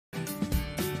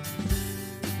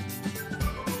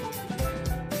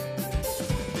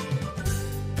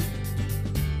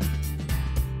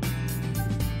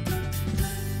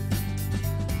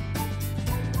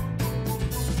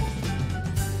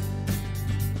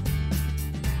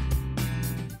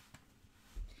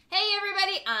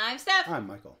Steph. I'm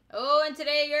Michael. Oh, and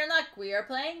today you're in luck. We are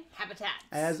playing Habitats.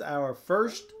 As our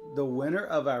the winner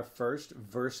of our first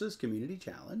Versus Community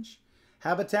Challenge,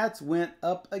 Habitats went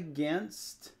up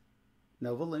against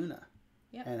Nova Luna.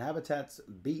 Yep. And Habitats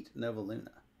beat Nova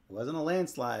Luna. It wasn't a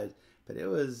landslide, but it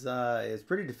was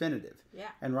pretty definitive. Yeah.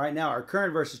 And right now, our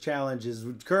current Versus Challenge is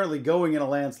currently going in a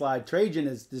landslide. Trajan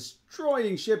is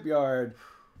destroying Shipyard.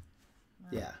 Wow.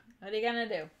 Yeah. What are you going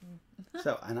to do?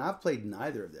 So, and I've played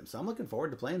neither of them, so I'm looking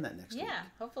forward to playing that next week. Yeah,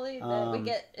 hopefully we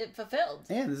get it fulfilled.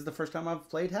 And this is the first time I've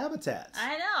played Habitats.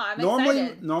 I know, I'm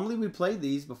excited. Normally we play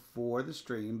these before the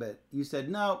stream, but you said,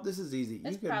 no, this is easy.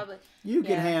 You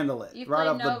can handle it. You right played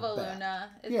off Nova the bat.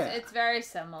 Luna. It's very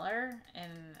similar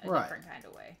in a different kind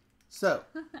of way. So,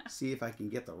 see if I can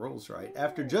get the rules right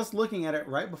after just looking at it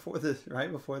right before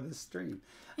this stream.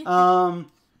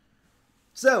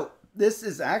 So, this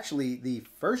is actually the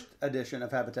first edition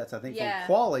of Habitats, I think, from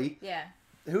Cwali. Yeah.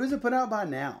 Who is it put out by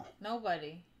now?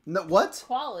 Nobody. No, what?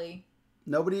 Cwali.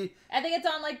 Nobody? I think it's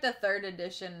on like the 3rd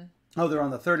edition. Oh, they're on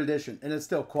the 3rd edition, and it's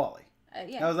still Cwali.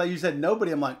 Yeah. I was like, you said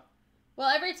nobody. I'm like, well,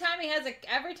 every time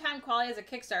Cwali has a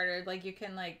Kickstarter, like you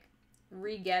can like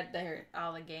re-get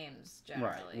all the games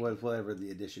generally. Right. With whatever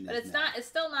the edition but is. But it's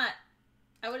still not.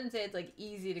 I wouldn't say it's like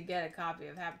easy to get a copy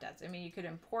of Habitats. I mean, you could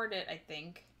import it. I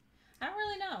think. I don't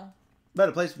really know. But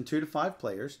it plays from 2 to 5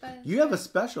 players. But you have a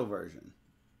special version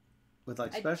with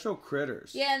like special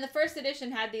critters. Yeah, and the 1st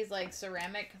edition had these like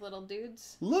ceramic little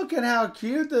dudes. Look at how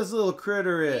cute this little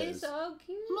critter is. He's so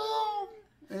cute. Mom.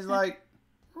 He's like,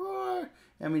 roar.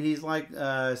 I mean, he's like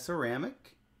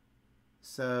ceramic.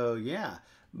 So yeah,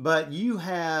 but you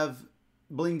have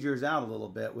blinged yours out a little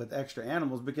bit with extra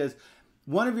animals because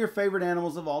one of your favorite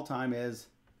animals of all time is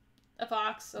a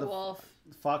fox, a wolf.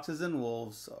 Foxes and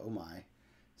wolves. Oh my.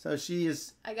 So she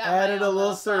has added a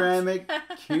little ceramic,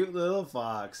 cute little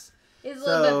fox. He's a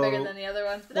little bit bigger than the other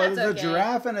ones, but that's okay. There's a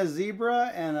giraffe and a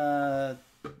zebra and a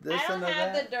this and that. I don't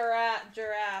have the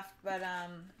giraffe, but I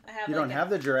have. You don't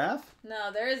have the giraffe?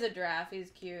 No, there is a giraffe.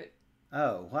 He's cute.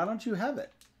 Oh, why don't you have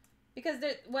it? Because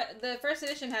the 1st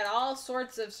edition had all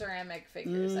sorts of ceramic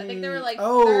figures. I think there were like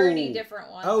 30 different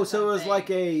ones. Oh, so it was like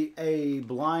a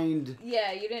blind.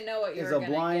 Yeah, you didn't know what you were going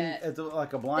to get. It's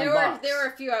like a blind box. There were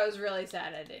a few I was really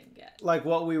sad I didn't get. Like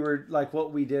what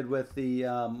we did with the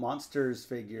monsters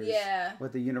figures. Yeah.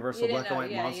 With the Universal Black and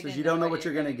White monsters. You don't know what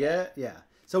you're going to get. Yeah.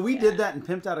 So we did that and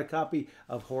pimped out a copy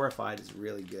of Horrified. It's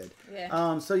really good.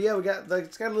 Yeah. So yeah, we got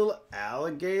it's got a little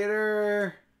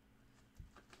alligator.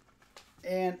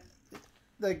 And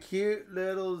the cute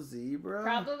little zebra.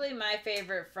 Probably my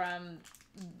favorite from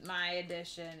my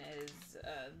edition is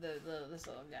this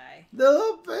little guy.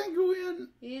 The penguin.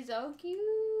 He's so cute.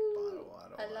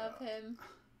 I love him.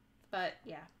 But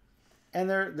yeah. And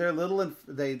they're little and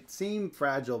they seem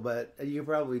fragile, but you can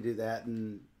probably do that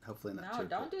and hopefully not. No,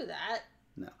 don't do that.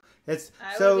 No,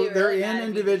 they're in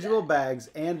individual bags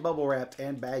and bubble wrapped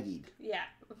and baggied. Yeah,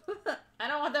 I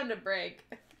don't want them to break.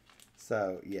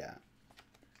 So yeah.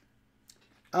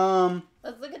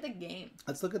 Let's look at the game.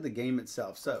 Let's look at the game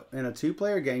itself. So, in a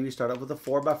 2-player game, you start off with a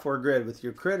 4x4 grid with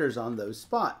your critters on those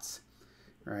spots,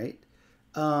 right?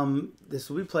 This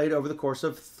will be played over the course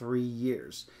of 3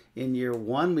 years. In year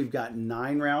 1, we've got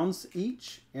 9 rounds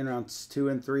each. In rounds 2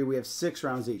 and 3, we have 6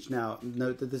 rounds each. Now,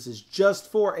 note that this is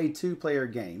just for a 2-player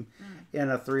game. In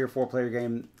a 3 or 4-player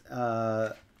game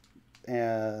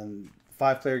and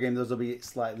 5-player game, those will be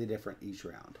slightly different each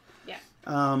round.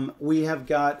 We have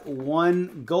got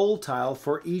 1 goal tile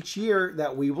for each year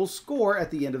that we will score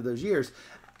at the end of those years.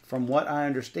 From what I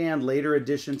understand, later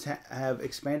editions have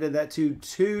expanded that to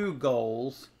 2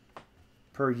 goals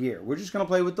per year. We're just going to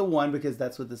play with the 1 because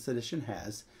that's what this edition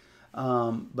has.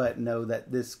 But know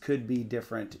that this could be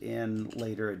different in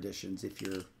later editions if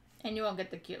you're... And you won't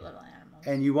get the cute little animals.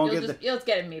 And you won't You'll just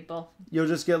get a meeple. You'll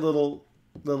just get little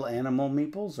animal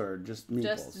meeples or just meeples?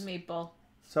 Just meeple.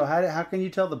 So how can you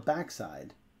tell the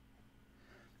backside?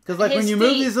 Because like when you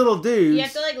move these little dudes, you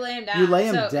have to like lay him down. You lay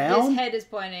him down. His head is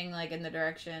pointing like in the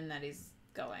direction that he's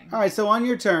going. All right. So on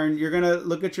your turn, you're gonna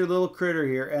look at your little critter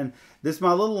here, and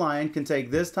my little lion can take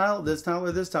this tile,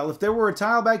 or this tile. If there were a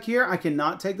tile back here, I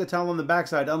cannot take the tile on the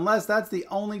backside unless that's the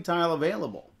only tile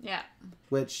available. Yeah.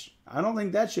 Which I don't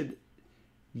think that should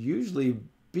usually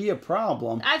be a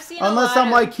problem. I've seen unless I'm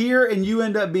like here and you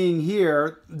end up being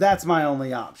here, that's my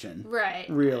only option. Right.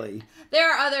 Really.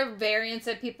 There are other variants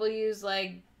that people use,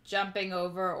 like jumping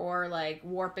over or like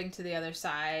warping to the other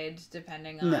side,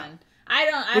 depending on. No.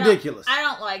 Ridiculous. I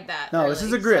don't like that. No, really, this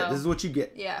is a grid. This is what you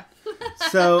get. Yeah.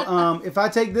 So if I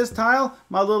take this tile,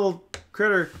 my little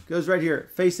critter goes right here,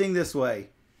 facing this way.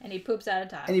 And he poops out a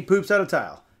tile. And he poops out a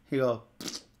tile. He goes,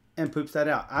 and poops that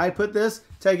out. I put this,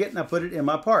 take it, and I put it in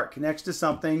my park next to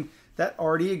something that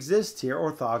already exists here,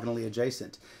 orthogonally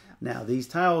adjacent. Now, these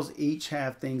tiles each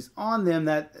have things on them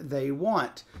that they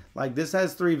want. Like this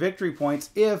has 3 victory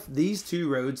points if these 2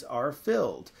 roads are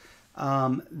filled.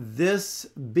 This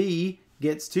B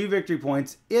gets 2 victory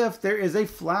points if there is a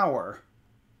flower.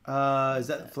 Is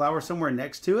that flower somewhere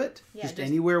next to it? Yeah, just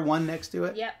anywhere one next to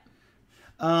it? Yep.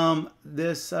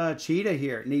 This cheetah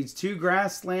here needs 2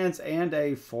 grasslands and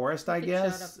a forest, I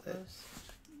guess. Yeah.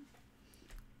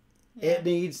 It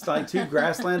needs like 2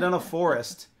 grassland and a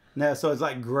forest. No, so it's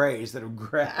like gray instead of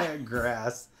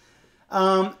grass.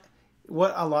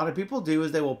 What a lot of people do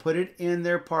is they will put it in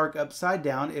their park upside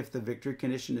down if the victory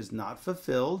condition is not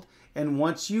fulfilled. And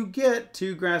once you get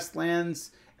 2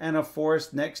 grasslands and a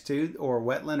forest next to, or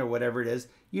wetland or whatever it is,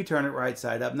 you turn it right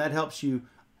side up. And that helps you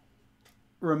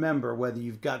remember whether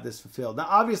you've got this fulfilled. Now,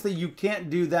 obviously, you can't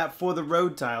do that for the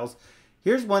road tiles.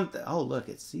 Here's one thing. Oh, look,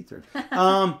 it's see-through.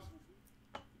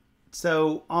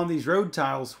 So on these road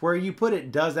tiles, where you put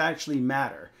it does actually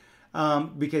matter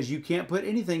because you can't put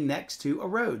anything next to a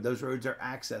road. Those roads are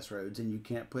access roads, and you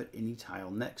can't put any tile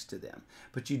next to them.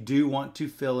 But you do want to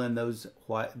fill in those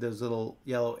little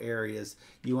yellow areas.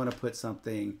 You want to put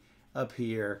something up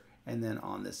here and then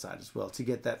on this side as well to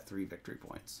get that 3 victory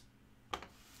points.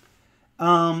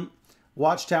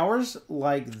 Watchtowers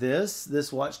like this.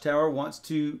 This watchtower wants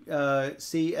to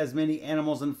see as many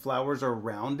animals and flowers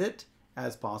around it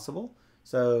as possible.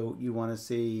 So you want to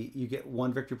see, you get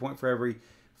 1 victory point for every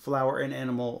flower and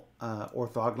animal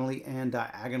orthogonally and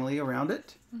diagonally around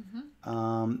it.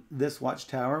 Mm-hmm. This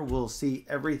watchtower will see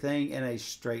everything in a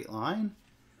straight line.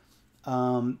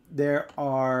 There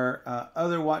are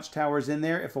other watchtowers in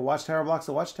there. If a watchtower blocks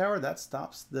a watchtower, that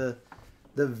stops the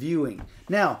viewing.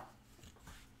 Now,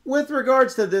 with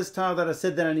regards to this tile that I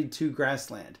said that I need 2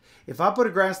 grassland. If I put a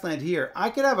grassland here,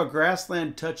 I could have a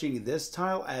grassland touching this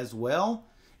tile as well.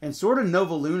 And sort of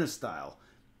Nova Luna style,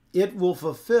 it will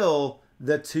fulfill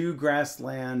the 2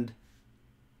 grassland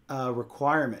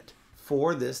requirement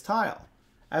for this tile.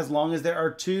 As long as there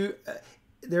are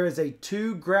there is a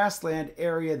 2 grassland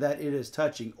area that it is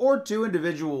touching. Or 2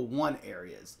 individual 1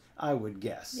 areas, I would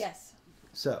guess. Yes.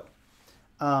 So,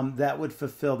 that would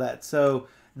fulfill that. So,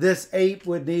 this ape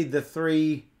would need the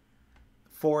 3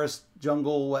 forest,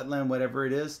 jungle, wetland, whatever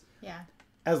it is. Yeah.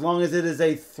 As long as it is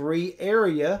a 3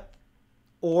 area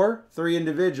or 3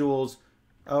 individuals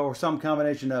or some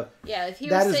combination of. Yeah, if he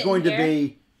was that is going here, to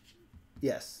be.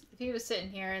 Yes. If he was sitting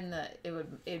here and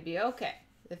it'd be okay.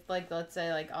 If like let's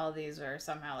say like all these are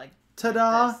somehow like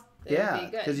ta-da. Like this, yeah,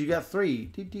 because you got 3.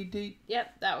 Deep, deep, deep.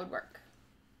 Yep, that would work.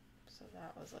 So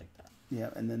that was like that. Yeah,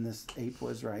 and then this ape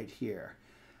was right here.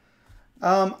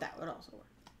 That would also work.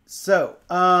 So,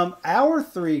 our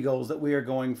 3 goals that we are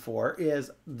going for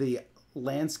is the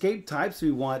landscape types.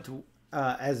 We want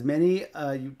as many,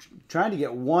 trying to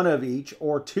get 1 of each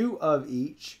or 2 of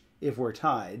each if we're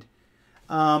tied.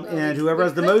 And whoever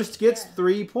has the most gets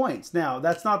 3 points. Now,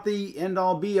 that's not the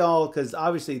end-all, be-all, because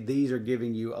obviously these are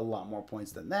giving you a lot more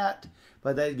points than that.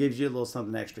 But that gives you a little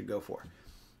something extra to go for.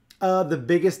 The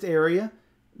biggest area,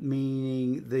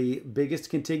 meaning the biggest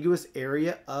contiguous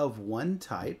area of 1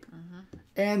 type. Mm-hmm.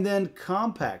 And then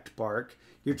compact bark,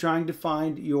 you're trying to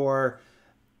find your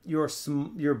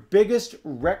biggest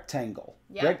rectangle,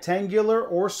 rectangular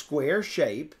or square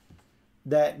shape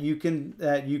that you can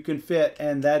fit,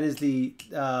 and that is the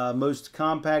most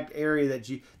compact area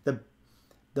that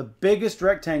the biggest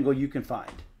rectangle you can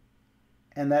find,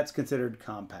 and that's considered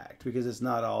compact because it's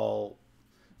not all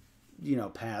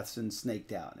paths and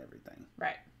snaked out and everything.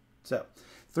 Right. So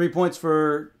 3 points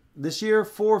for this year,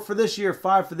 4 for this year,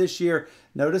 5 for this year.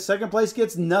 Notice second place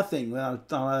gets nothing. On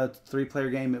a 3-player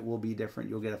game, it will be different.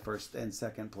 You'll get a first and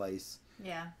second place.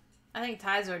 Yeah. I think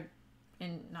ties are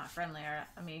not friendly.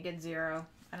 I mean, you get 0.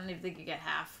 I don't even think you get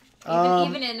half.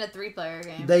 Even in a 3-player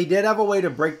game. They did have a way to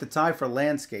break the tie for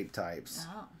landscape types.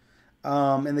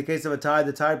 Oh. In the case of a tie,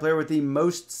 the tied player with the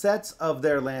most sets of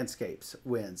their landscapes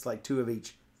wins. Like 2 of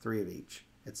each, 3 of each,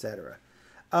 etc.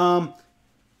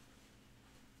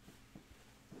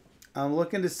 I'm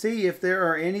looking to see if there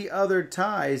are any other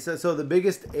ties. So the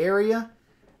biggest area,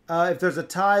 if there's a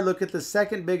tie, look at the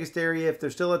second biggest area. If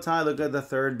there's still a tie, look at the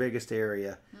third biggest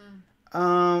area.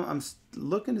 I'm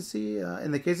looking to see,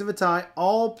 in the case of a tie,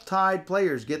 all tied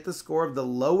players get the score of the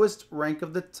lowest rank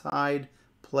of the tied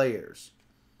players.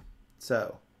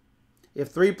 So, if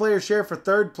 3 players share for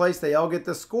third place, they all get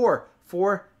the score.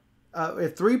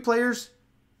 If 3 players...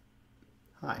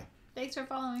 Hi. Thanks for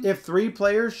following. If 3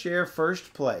 players share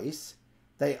first place,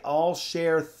 they all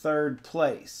share third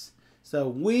place. So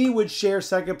we would share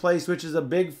second place, which is a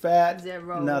big fat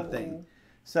 0. nothing.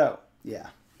 So, yeah.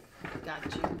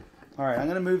 Got you. All right, I'm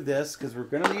going to move this because we're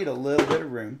going to need a little bit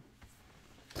of room.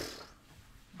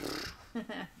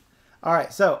 All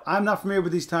right, so I'm not familiar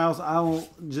with these tiles. I will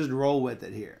just roll with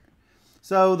it here.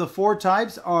 So the 4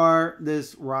 types are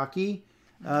this rocky,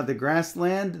 the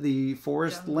grassland, the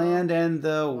forest land, and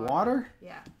the water.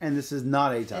 Yeah. And this is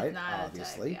not a type, it's not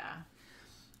obviously. A type,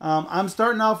 yeah. I'm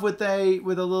starting off with a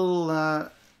little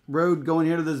road going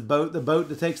here to this boat. The boat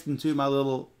that takes them to my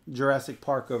little Jurassic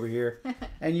Park over here.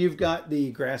 And you've got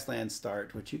the grassland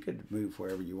start, which you could move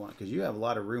wherever you want because you have a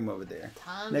lot of room over there.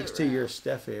 Tons next of to room. your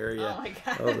Steph area. Oh my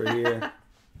God. Over here.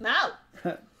 No.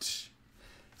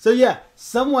 So yeah,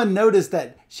 someone noticed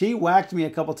that she whacked me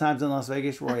a couple times in Las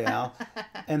Vegas Royale,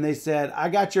 and they said, "I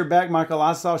got your back, Michael.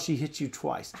 I saw she hit you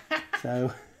twice."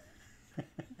 So,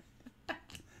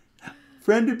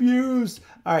 friend abuse.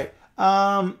 All right.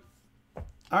 All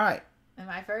right. Am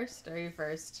I first or are you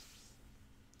first?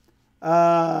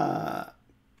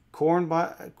 Corn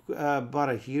bought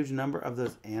a huge number of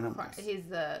those animals. He's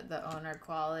the owner,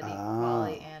 Cwali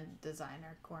and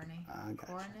designer, Corny.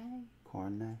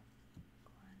 Corny.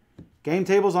 Game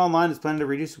Tables Online is planning to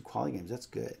reduce some quality games. That's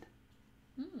good.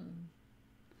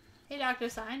 Hey, Dr.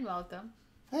 Sign, welcome.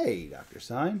 Hey, Dr.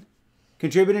 Sign.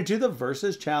 Contributing to the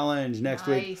Versus Challenge next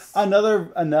week. Nice.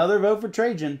 Another vote for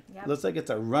Trajan. Yep. Looks like it's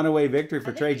a runaway victory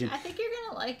for Trajan. I think you're going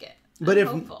to like it. But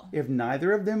hopeful. if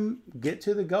neither of them get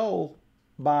to the goal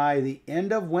by the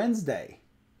end of Wednesday,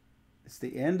 it's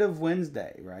the end of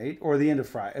Wednesday, right? Or the end of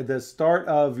Friday. The start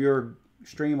of your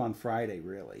stream on Friday,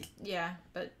 really. Yeah,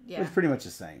 but yeah. It's pretty much the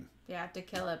same. You have to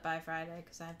kill it by Friday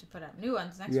because I have to put up new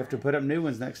ones next Friday. You have to put up new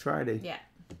ones next Friday. Yeah.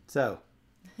 So,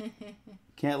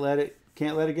 can't let it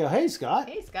go. Hey, Scott.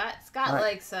 Hey, Scott. Scott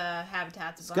likes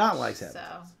habitats. Scott likes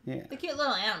habitats. So. Yeah. The cute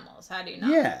little animals. How do you know?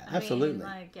 Yeah, I absolutely.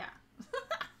 mean, yeah.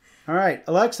 All right,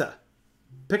 Alexa,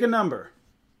 pick a number.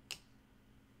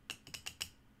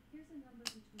 Here's a number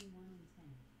between 1 and 10.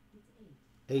 It's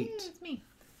 8. 8. Hey, it's me.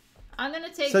 I'm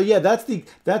gonna take. So yeah, that's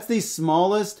the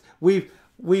smallest.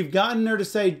 We've gotten her to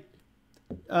say,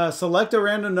 select a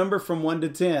random number from 1 to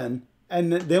 10,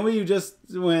 and then we just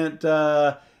went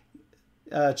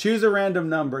choose a random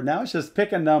number. Now it's just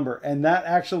pick a number, and that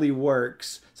actually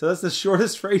works. So that's the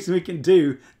shortest phrase we can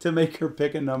do to make her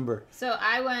pick a number. So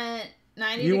I went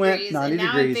 90 you degrees, went 90 and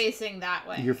now degrees. I'm facing that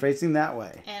way. You're facing that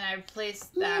way. And I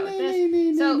placed that with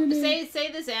this. So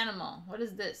say this animal. What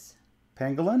is this?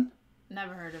 Pangolin?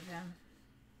 Never heard of him.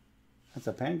 That's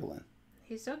a pangolin.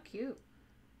 He's so cute.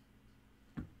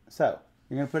 So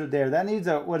you're gonna put it there. That needs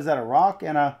what is that? A rock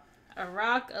and a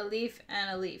rock, a leaf,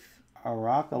 and a leaf. A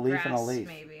rock, a leaf, Grass, and a leaf.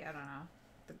 Maybe, I don't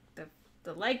know.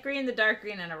 The light green, the dark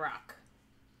green, and a rock.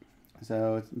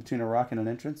 So it's between a rock and an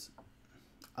entrance.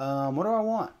 What do I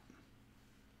want?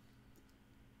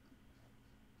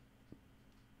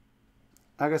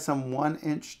 I got some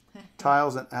 1-inch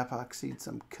tiles and epoxied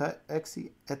some cut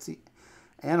Etsy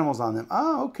animals on them.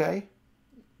 Oh, okay.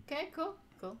 Okay, cool.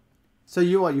 So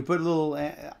you put a little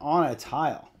on a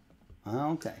tile.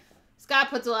 Oh, okay. Scott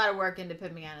puts a lot of work into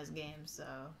put me on his game, so.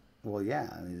 Well, yeah,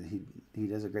 I mean, he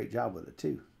does a great job with it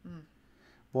too.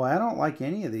 Boy, I don't like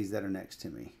any of these that are next to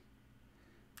me.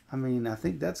 I mean, I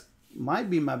think that's might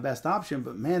be my best option,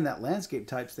 but man, that landscape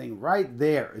types thing right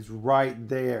there is right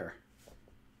there.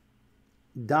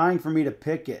 Dying for me to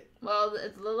pick it. Well,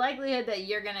 the likelihood that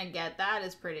you're going to get that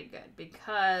is pretty good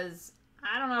because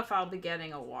I don't know if I'll be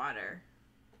getting a water.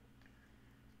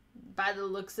 By the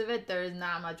looks of it, there is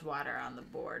not much water on the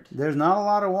board. There's not a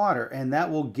lot of water, and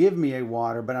that will give me a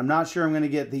water, but I'm not sure I'm going to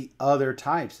get the other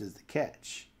types is the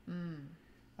catch.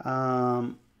 I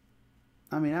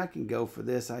mean, I can go for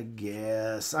this, I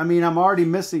guess. I mean, I'm already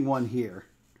missing one here,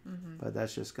 but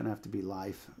that's just going to have to be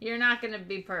life. You're not going to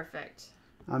be perfect.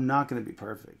 I'm not going to be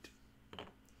perfect.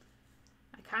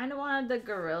 I kind of wanted the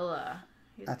gorilla.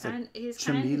 He's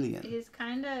chameleon. He's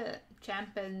kind of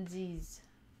chimpanzees.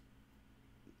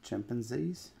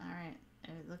 Chimpanzees? All right.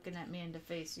 You're looking at me in the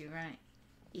face. You're going to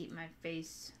eat my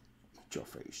face. Eat your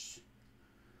face.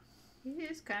 He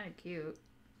is kind of cute.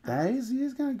 He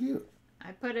is kind of cute.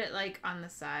 I put it like on the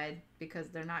side because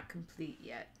they're not complete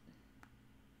yet.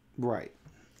 Right.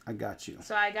 I got you.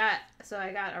 So I got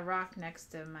a rock next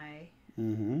to my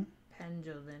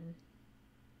pendulum.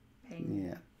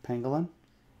 Yeah. Pangolin?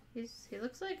 He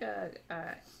looks like a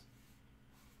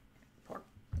pork.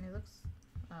 He looks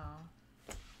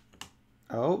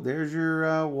Oh, there's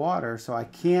your water, so I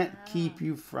can't keep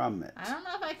you from it. I don't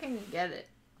know if I can get it.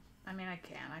 I mean, I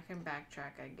can. I can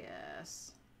backtrack, I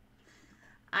guess.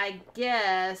 I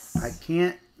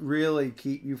can't really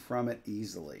keep you from it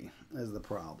easily, is the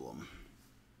problem.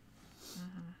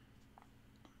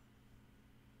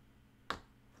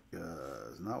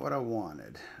 not what I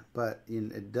wanted. But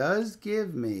it does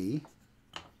give me...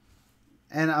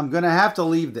 And I'm going to have to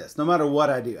leave this. No matter what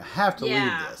I do, I have to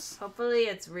leave this. Hopefully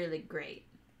it's really great.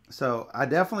 So I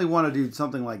definitely want to do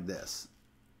something like this.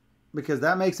 Because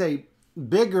that makes a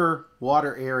bigger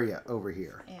water area over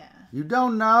here. Yeah. You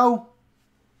don't know?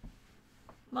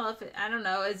 Well, I don't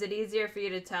know. Is it easier for you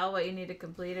to tell what you need to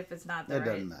complete if it's not the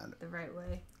doesn't matter. The right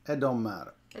way? It don't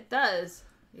matter. It does.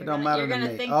 It don't matter to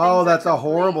me. Oh, that's a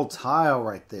horrible tile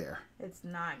right there. It's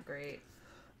not great.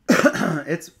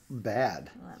 It's bad.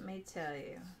 Let me tell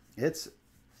you. It's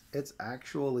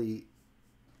actually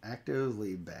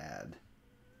actively bad.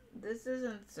 This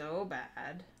isn't so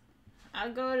bad.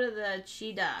 I'll go to the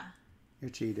cheetah.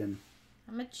 You're cheating.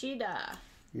 I'm a cheetah.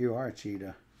 You are a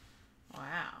cheetah.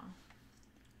 Wow.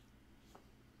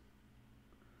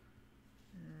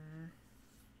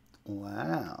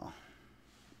 Wow.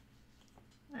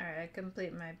 Alright, I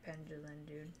complete my pendulum,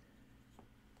 dude.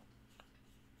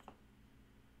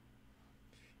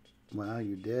 Wow,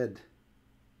 you did.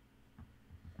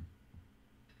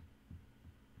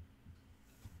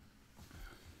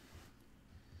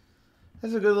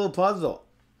 That's a good little puzzle.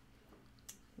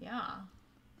 Yeah.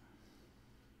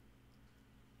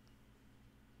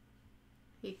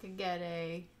 He could get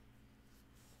a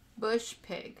bush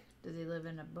pig. Does he live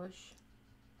in a bush?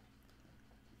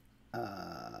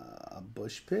 A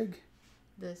bush pig?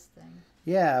 This thing.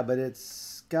 Yeah, but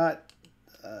it's got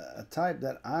a type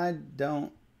that I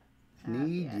don't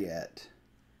need yet.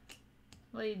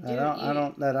 Well, you do. I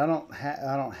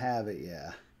don't have it.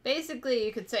 Yeah. Basically,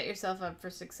 you could set yourself up for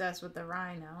success with the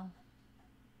rhino.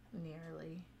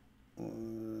 Nearly.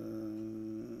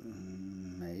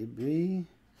 Maybe.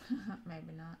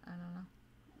 Maybe not. I don't know.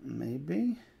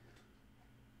 Maybe.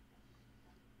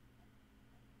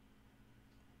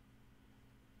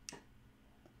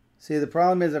 See, the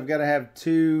problem is I've got to have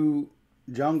 2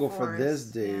 jungle for this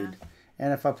dude. Yeah.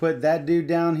 And if I put that dude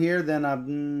down here, then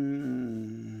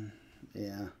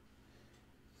yeah.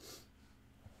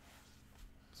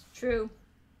 It's true.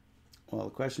 Well,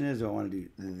 the question is, do I want to do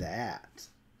that?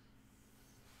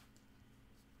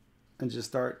 And just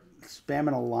start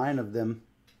spamming a line of them.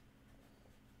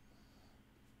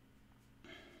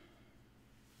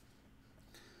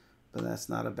 But that's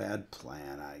not a bad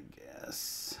plan, I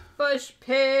guess. Bush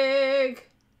pig.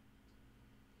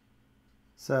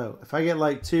 So if I get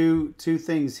like two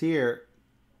things here,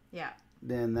 yeah,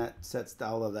 then that sets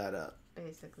all of that up.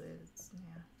 Basically, it's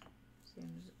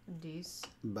seems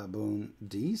decent. Baboon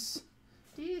Deece?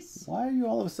 Deece. Why are you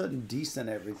all of a sudden decent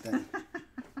everything?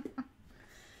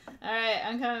 All right,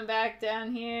 I'm coming back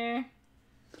down here.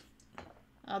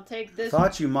 I'll take this.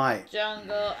 Thought you might.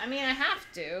 Jungle. I mean, I have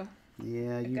to.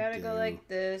 Yeah, you gotta go like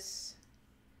this.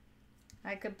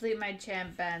 I complete my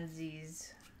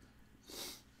chimpanzees.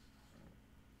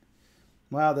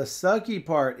 Wow, the sucky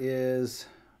part is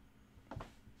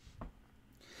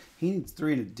he needs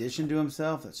 3 in addition to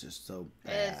himself. That's just so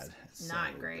bad. It's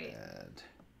not great. Bad.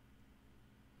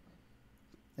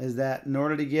 Is that in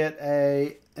order to get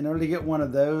one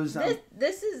of those?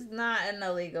 This is not an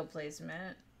illegal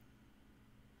placement,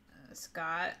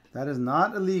 Scott. That is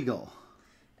not illegal.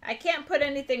 I can't put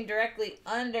anything directly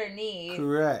underneath.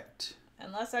 Correct.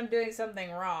 Unless I'm doing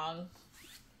something wrong.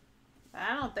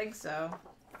 I don't think so.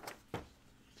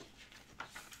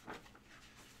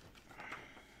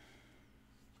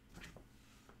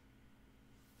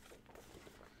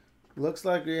 Looks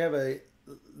like we have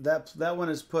that one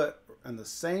is put in the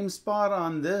same spot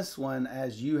on this one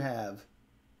as you have.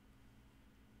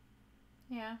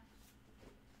 Yeah.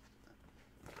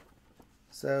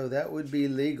 So that would be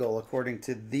legal according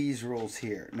to these rules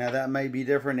here. Now that may be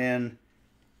different in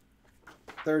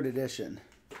 3rd edition.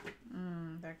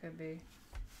 That could be.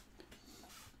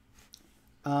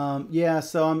 Yeah,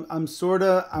 so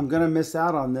I'm gonna miss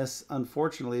out on this,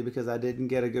 unfortunately, because I didn't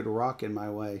get a good rock in my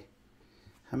way.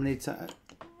 How many times?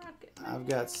 I've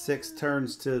got 6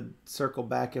 turns to circle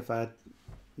back if I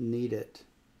need it.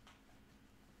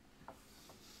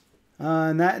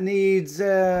 And that needs,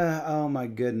 oh my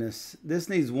goodness. This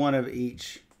needs 1 of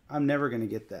each. I'm never going to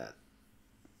get that.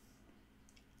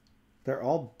 They're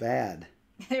all bad.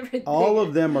 Everything. All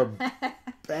of them are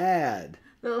bad.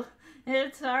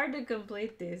 It's hard to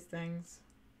complete these things.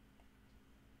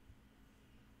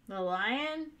 The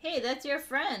lion? Hey, that's your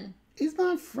friend. He's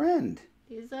my friend.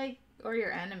 He's like, or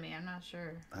your enemy, I'm not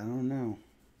sure. I don't know.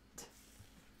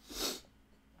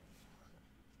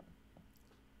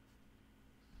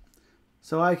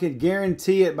 So I could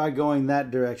guarantee it by going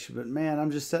that direction, but man,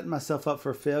 I'm just setting myself up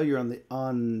for failure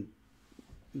on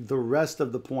the rest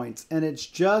of the points, and it's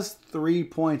just 3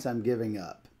 points I'm giving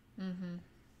up. Mm-hmm.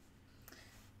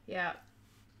 Yeah.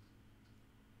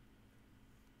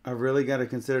 I really got to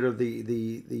consider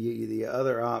the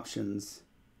other options.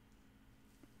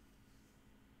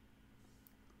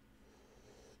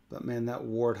 But man, that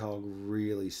warthog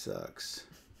really sucks.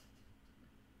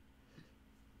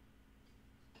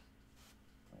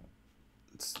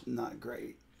 It's not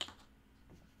great.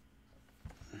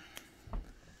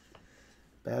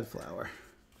 Bad flower.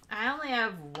 I only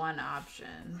have one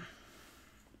option.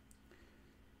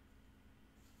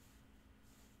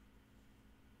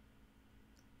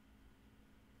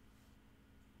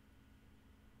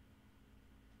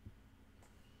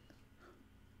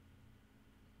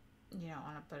 You don't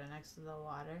want to put it next to the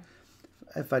water.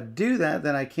 If I do that,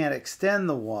 then I can't extend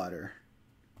the water.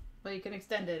 Well, you can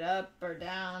extend it up or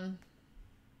down.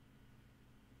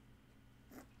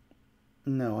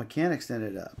 No, I can't extend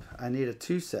it up. I need a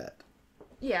 2 set.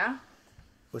 Yeah.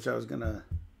 Which I was going to...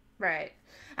 Right.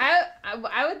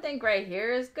 I would think right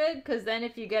here is good, because then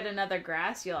if you get another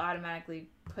grass, you'll automatically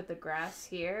put the grass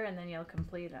here, and then you'll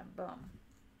complete them. Boom.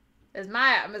 Is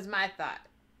my thought.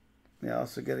 Yeah,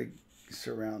 also got to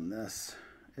surround this.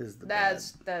 Is the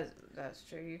that's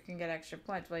true. You can get extra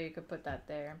points. Well, you could put that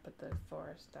there and put the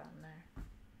forest down there.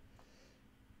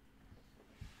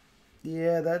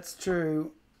 Yeah, that's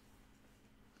true.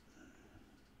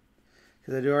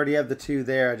 Because I do already have the 2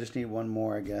 there. I just need 1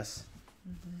 more, I guess.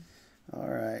 Mm-hmm. All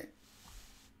right.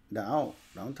 No,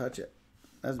 don't touch it.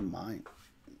 That's mine.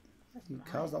 You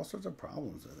caused all sorts of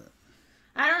problems with it.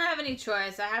 I don't have any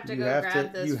choice. I have to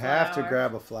grab this. You have to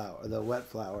grab a flower, the wet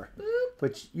flower. Boop.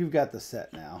 But you've got the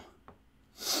set now.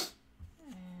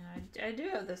 And I do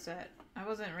have the set. I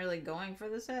wasn't really going for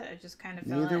the set. I just kind of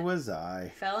Neither was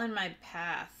I. Fell in my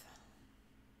path.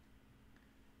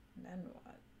 And then what?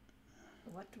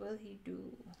 What will he do?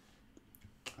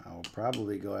 I'll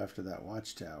probably go after that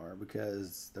watchtower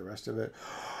because the rest of it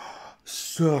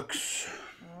sucks.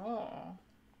 Oh.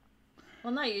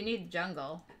 Well, no, you need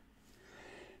jungle.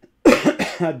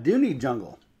 I do need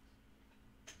jungle.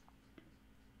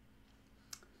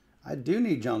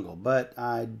 But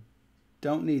I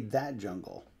don't need that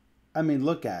jungle. I mean,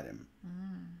 look at him.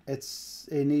 It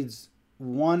needs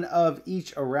one of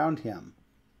each around him.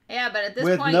 Yeah, but at this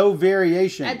point... With no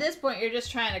variation. At this point, you're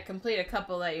just trying to complete a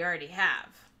couple that you already have.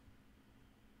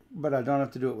 But I don't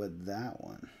have to do it with that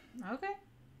one. Okay.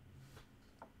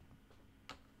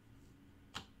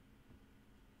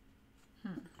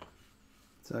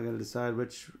 So I got to decide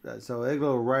which... So they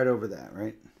go right over that,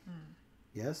 right?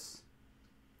 Yes?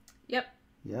 Yep.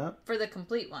 Yep. For the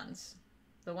complete ones.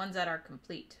 The ones that are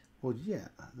complete. Well, yeah.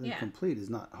 The complete is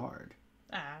not hard.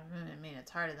 I mean,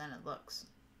 it's harder than it looks.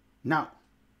 No.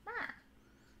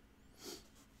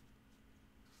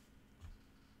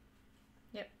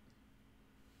 Yep.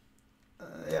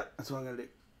 Yeah, that's what I'm going to do.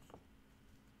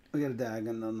 We got a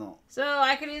diagon, no. So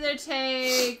I could either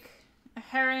take a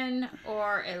heron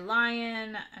or a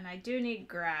lion, and I do need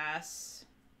grass.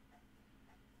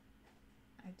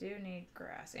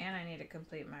 And I need to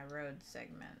complete my road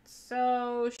segment.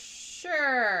 So,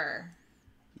 sure.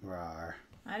 Rawr.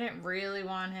 I didn't really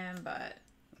want him, but...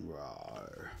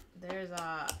 Rawr. There's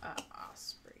a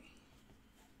osprey.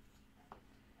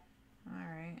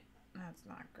 Alright. That's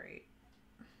not great.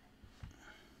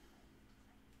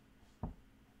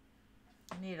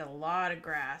 I need a lot of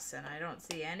grass, and I don't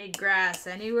see any grass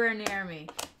anywhere near me.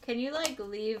 Can you, like,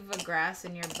 leave a grass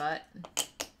in your butt?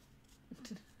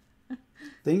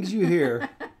 Things you hear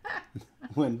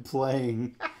when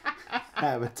playing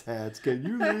habitats. Can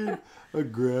you leave a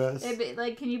grass?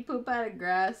 Like, can you poop out of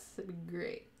grass? It'd be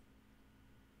great.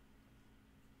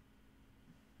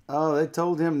 Oh, they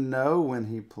told him no when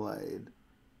he played.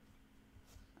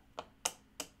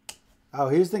 Oh,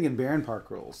 he was thinking Barren Park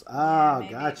rules. Oh,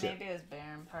 gotcha. Maybe it was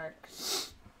Barren Park.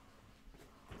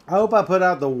 I hope I put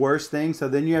out the worst thing, so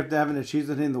then you have to have to choose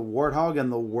between the warthog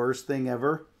and the worst thing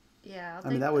ever. Yeah,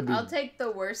 I'll take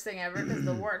the worst thing ever, because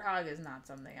the warthog is not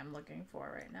something I'm looking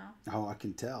for right now. Oh, I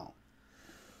can tell.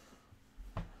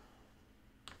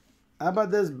 How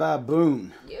about this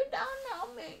baboon? You don't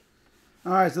know me.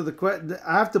 All right, so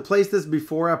I have to place this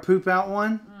before I poop out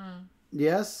one?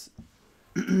 Yes?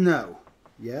 No.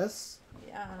 Yes?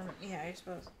 Yeah, you're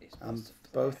supposed I'm to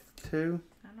both to?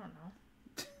 I don't know.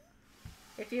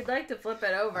 If you'd like to flip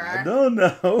it over. I don't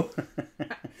know.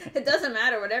 It doesn't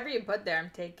matter. Whatever you put there,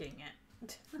 I'm taking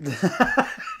it.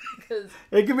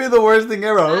 It could be the worst thing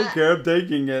ever. I don't care. I'm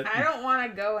taking it. I don't want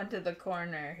to go into the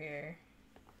corner here.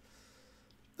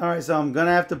 All right, so I'm going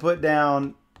to have to put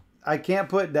down... I can't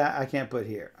put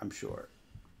here, I'm sure.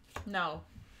 No.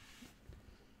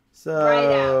 So right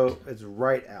out. It's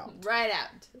right out. Right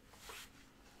out.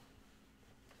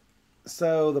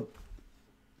 So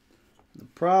the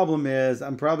Problem is,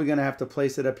 I'm probably going to have to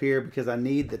place it up here because I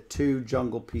need the 2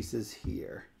 jungle pieces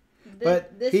here.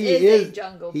 But this he is a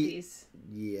jungle piece.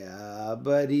 Yeah,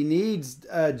 but he needs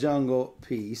a jungle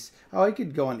piece. Oh, he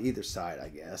could go on either side, I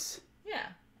guess. Yeah.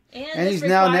 And he's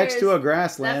now next to a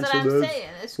grassland. That's what I'm saying.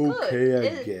 It's good.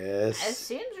 Okay, I guess. It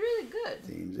seems really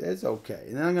good. It's okay.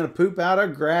 And then I'm going to poop out a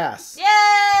grass. Yay!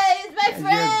 It's my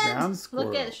friend! Ground squirrel.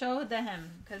 Look at, show the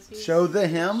him. Show the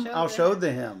him? I'll show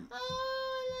the him. Oh, I love him.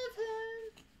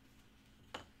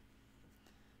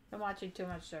 I'm watching too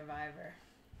much Survivor.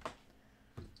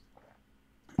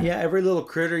 Yeah, every little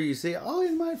critter you see, oh,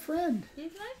 he's my friend.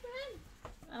 He's my friend.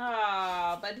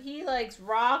 Oh, but he likes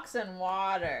rocks and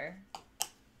water.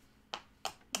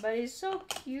 But he's so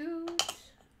cute.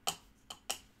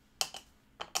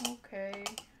 Okay.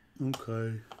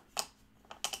 Okay.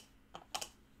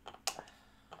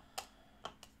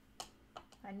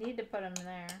 I need to put him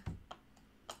there.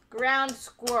 Ground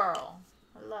squirrel.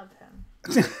 I love him.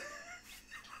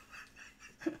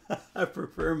 I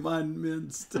prefer mine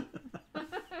minced.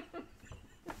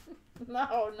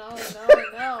 No. No.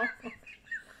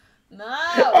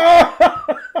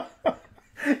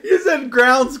 You said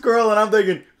ground squirrel, and I'm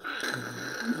thinking.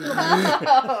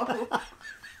 No.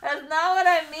 That's not what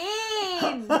I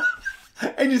mean.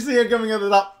 And you see it coming out of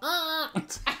the top.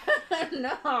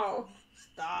 No.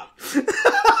 Stop.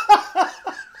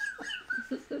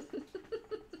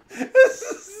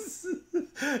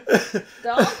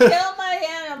 Don't kill my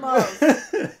animals.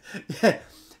 Yeah.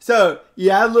 So, you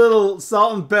add a little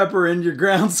salt and pepper in your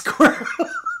ground squirrel.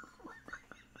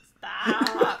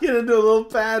 Stop. Get into a little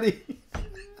patty.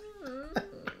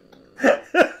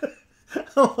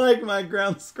 I like my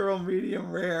ground squirrel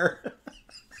medium rare.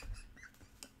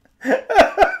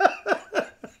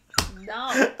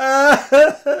 No.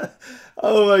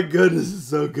 Oh my goodness, it's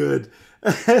so good.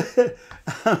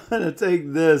 I'm going to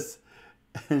take this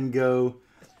and go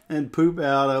and poop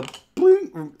out a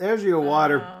blink. There's your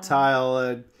water tile,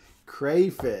 a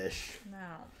crayfish. No.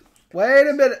 Wait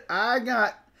a minute. I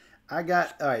got, all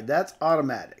right, that's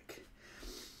automatic.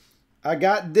 I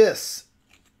got this.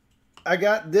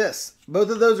 Both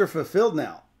of those are fulfilled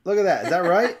now. Look at that. Is that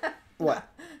right? What?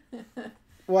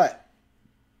 What?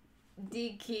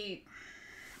 D-Keat.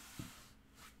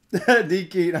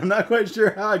 D-Keat. I'm not quite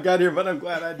sure how I got here, but I'm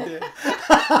glad I did.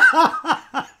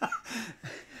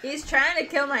 He's trying to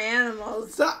kill my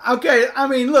animals. So, okay, I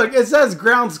mean, look, it says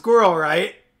ground squirrel,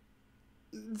 right?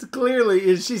 It's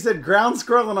clearly, she said ground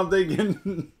squirrel, and I'm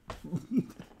thinking,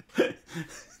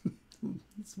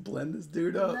 let's blend this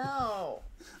dude up. No.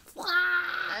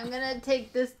 I'm gonna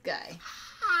take this guy.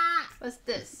 What's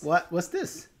this? What's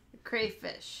this?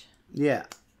 Crayfish. Yeah.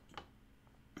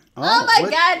 Oh my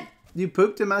God! You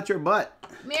pooped him out your butt.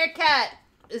 Meerkat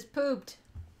is pooped.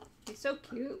 He's so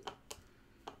cute.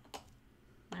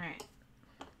 All right.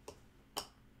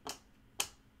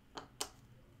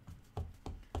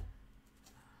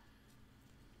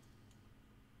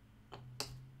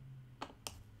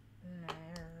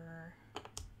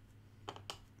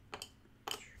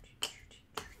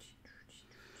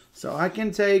 So I can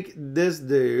take this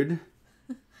dude.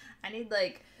 I need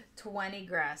like 20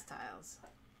 grass tiles.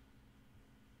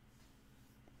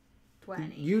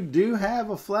 20. You do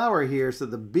have a flower here, so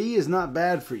the bee is not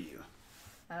bad for you.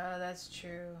 Oh, that's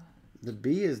true. The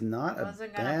bee is not a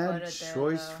bad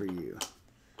choice for you.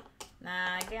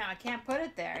 Nah, I can't put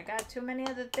it there. I got too many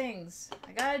other things.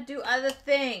 I gotta do other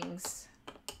things.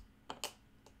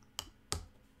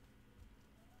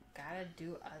 Gotta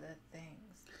do other things.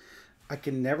 I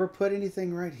can never put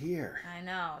anything right here. I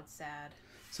know, it's sad.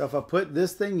 So if I put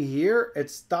this thing here,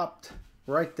 it stopped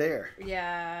right there.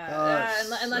 Yeah,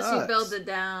 unless you build it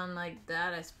down like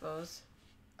that, I suppose.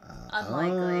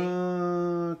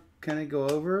 Unlikely. Can it go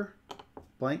over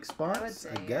blank spots?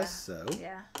 I guess so.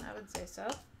 Yeah, I would say so.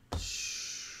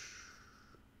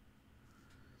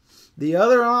 The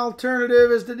other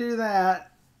alternative is to do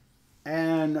that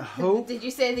and hope. Did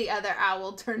you say the other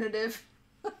alternative?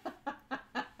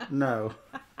 No.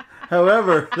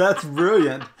 However, that's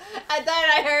brilliant. I thought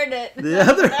I heard it. The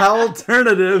other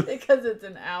alternative. Because it's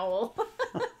an owl.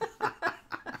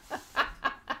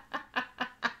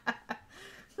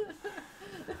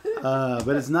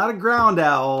 But it's not a ground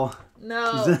owl.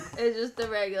 No, it's just a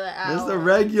regular owl. It's a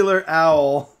regular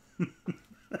owl.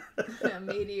 A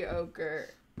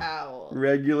mediocre owl.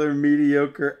 Regular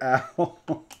mediocre owl.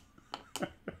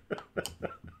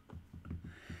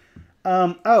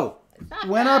 It's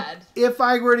not bad. If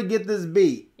I were to get this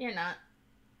beat. You're not.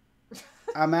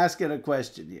 I'm asking a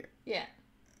question here. Yeah.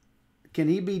 Can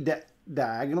he be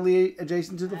diagonally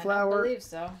adjacent to the flower? I believe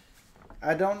so.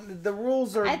 I don't. The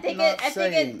rules are I think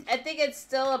it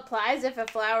still applies if a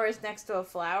flower is next to a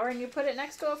flower and you put it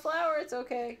next to a flower. It's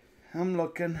okay. I'm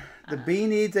looking. The bee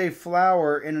needs a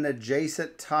flower in an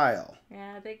adjacent tile.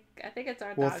 Yeah, I think it's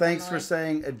orthogonally. Well, thanks for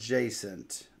saying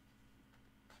adjacent.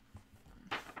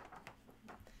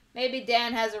 Maybe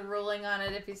Dan has a ruling on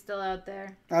it if he's still out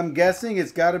there. I'm guessing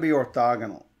it's got to be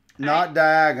orthogonal, not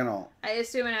diagonal. I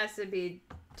assume it has to be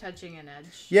touching an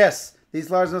edge. Yes, these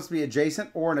flowers must be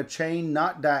adjacent or in a chain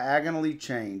not diagonally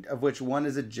chained, of which one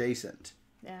is adjacent.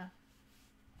 Yeah.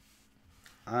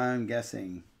 I'm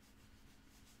guessing.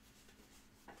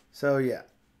 So yeah.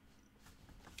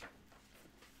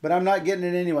 But I'm not getting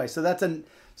it anyway. So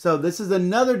this is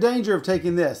another danger of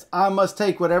taking this. I must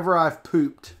take whatever I've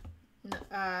pooped.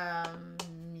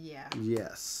 Yeah.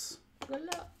 Yes. Good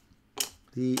luck.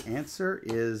 The answer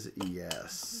is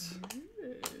yes.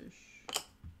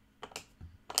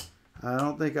 I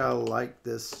don't think I like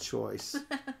this choice,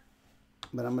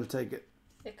 but I'm going to take it.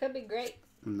 It could be great.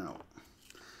 No.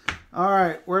 All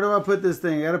right, where do I put this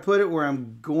thing? I got to put it where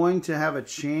I'm going to have a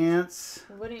chance.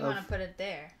 Why do you want to put it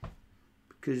there?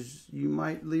 Because you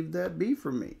might leave that be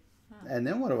for me. Huh. And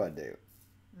then what do I do?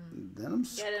 Then I'm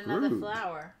screwed. Get another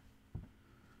flower.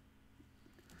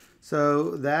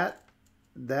 So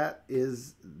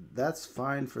that's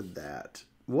fine for that.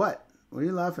 What? What are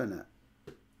you laughing at?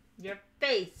 Your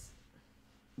face.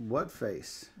 What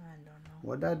face? I don't know.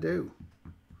 What did I do?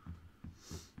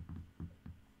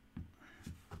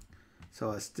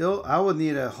 So I would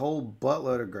need a whole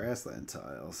buttload of grassland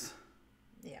tiles.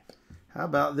 Yeah. How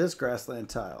about this grassland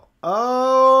tile?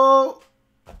 Oh!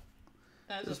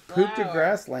 That's just a flower. pooped a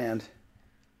grassland.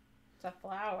 It's a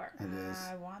flower. It is.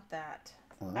 I want that.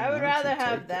 Well, I would rather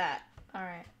have that. All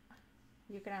right.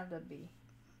 You can have the bee.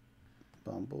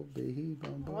 Bumblebee.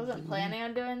 I wasn't planning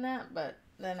on doing that, but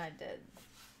then I did.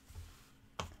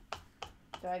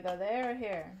 Do I go there or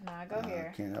here? No, I go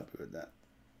here. I can't help you with that.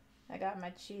 I got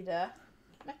my cheetah.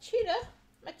 My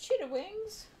cheetah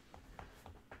wings.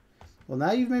 Well,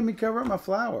 now you've made me cover up my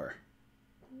flower.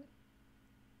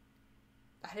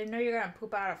 I didn't know you were going to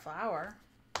poop out a flower.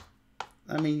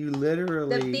 I mean, you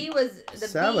literally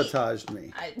sabotaged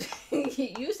me.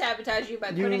 You sabotaged you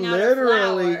by putting out a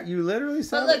flower. You literally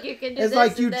sabotaged. But look, you can do it's this.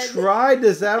 Like you tried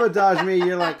to sabotage me.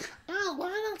 You're like, oh, why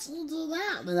don't you do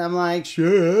that? And I'm like,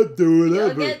 sure, I'll do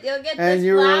whatever. You'll get and this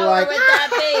you flower were like, with that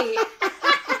bee.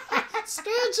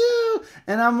 Scared you.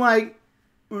 And I'm like,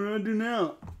 what do I do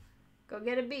now? Go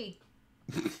get a bee.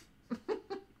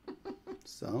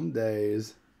 Some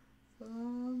days.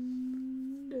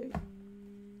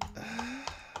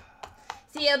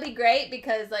 See, it'll be great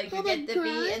because like you get the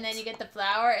bee and then you get the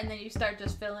flower and then you start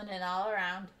just filling it all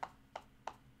around.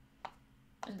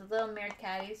 And the little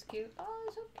meerkatty's cute. Oh,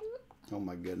 so cute. Oh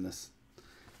my goodness.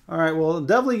 All right, well,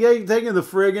 definitely taking the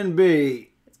friggin'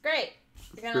 bee. It's great.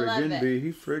 You're gonna love it.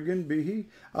 Friggin' bee.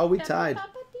 Oh, we tied.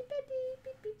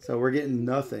 So we're getting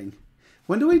nothing.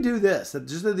 When do we do this?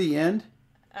 Just at the end?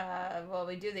 Well,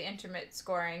 we do the intermittent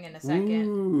scoring in a second.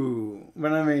 Ooh,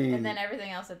 but I mean... And then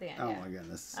everything else at the end, Oh, yeah. my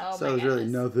goodness. Oh, so there's really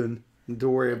nothing to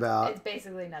worry about. It's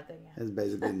basically nothing, yeah. It's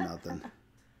basically nothing.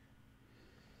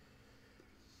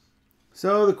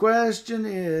 So the question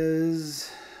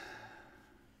is...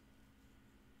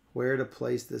 where to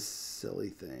place this silly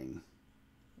thing?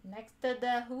 Next to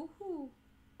the hoo-hoo.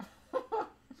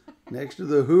 Next to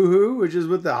the hoo-hoo, which is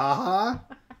with the ha-ha?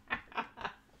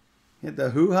 Hit the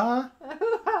hoo-ha?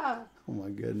 Oh my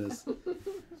goodness.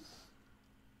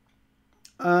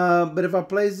 But if I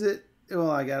place it,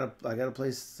 well, I gotta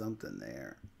place something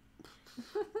there.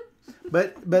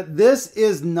 But this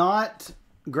is not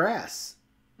grass.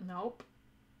 Nope.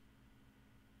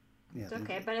 Yeah, it's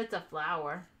okay, but it's a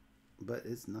flower. But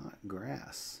it's not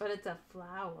grass. But it's a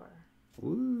flower.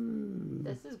 Ooh.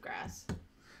 This is grass.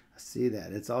 I see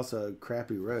that. It's also a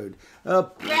crappy road.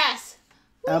 Grass.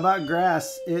 How about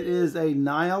grass? It is a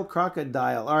Nile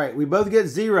crocodile. All right, we both get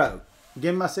 0.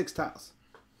 Give me my 6 tiles.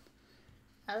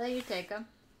 I'll let you take them.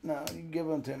 No, you give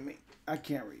them to me. I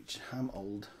can't reach. I'm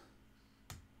old.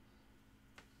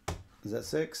 Is that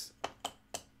 6?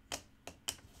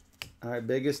 All right,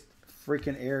 biggest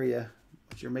freaking area,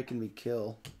 which you're making me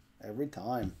kill every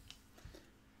time.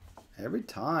 Every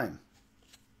time.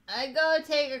 I go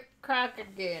take a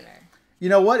crocodile. You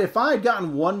know what? If I had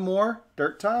gotten one more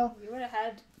dirt tile, you would have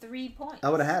had 3 points. I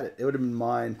would have had it. It would have been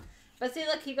mine. But see,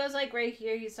 look, he goes like right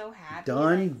here. He's so happy.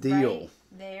 Done like, deal. Right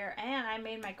there. And I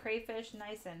made my crayfish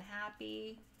nice and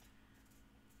happy.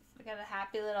 We got a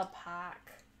happy little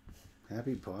pock.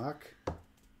 Happy pock?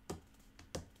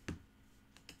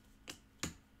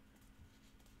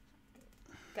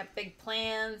 Got big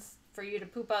plans for you to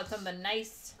poop out something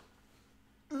nice.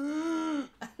 No.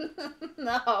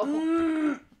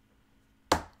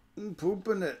 I'm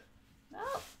pooping it. No.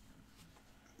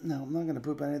 No, I'm not going to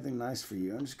poop anything nice for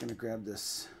you. I'm just going to grab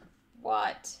this.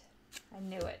 What? I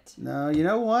knew it. No, you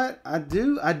know what? I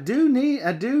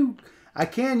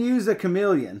can use a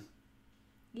chameleon.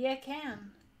 Yeah, I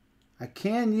can. I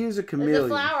can use a chameleon.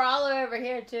 There's a flower all the way over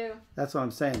here, too. That's what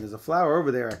I'm saying. There's a flower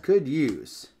over there I could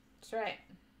use. That's right.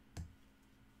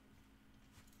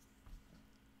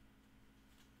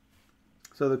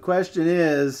 So the question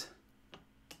is,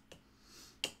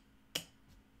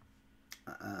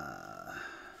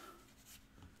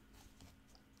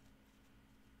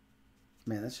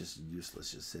 man, that's just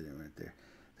useless just sitting right there.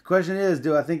 The question is,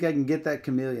 do I think I can get that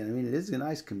chameleon? I mean, it is a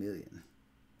nice chameleon.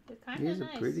 It's kind He of is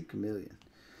nice. a pretty chameleon.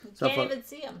 You So can't even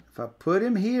see him. If I put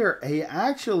him here, he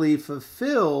actually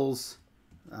fulfills.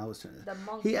 I was trying to. The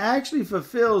monkey. He actually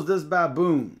fulfills this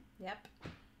baboon. Yep.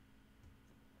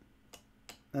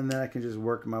 And then I can just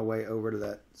work my way over to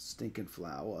that stinking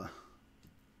flower.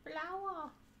 Flower.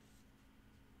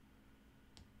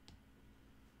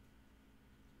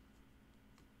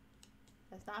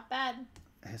 That's not bad.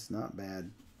 It's not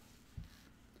bad.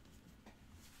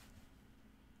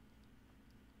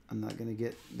 I'm not going to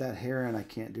get that heron I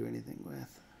can't do anything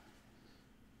with.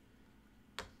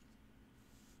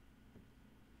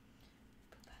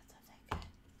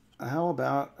 How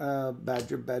about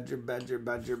badger?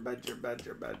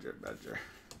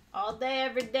 All day,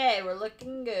 every day, we're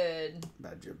looking good.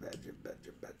 Badger.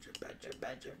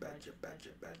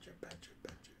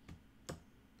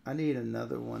 I need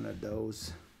another one of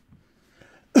those.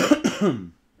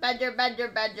 Badger.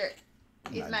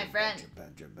 He's my friend.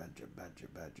 Badger.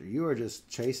 You are just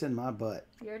chasing my butt.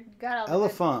 You got all the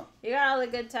Elephant. you got all the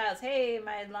good tiles. Hey,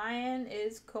 my lion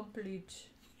is complete.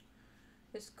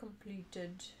 It's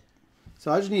completed.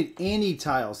 So I just need any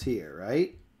tiles here,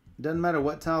 right? Doesn't matter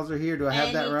what tiles are here. Do I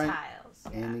have that right? Tiles.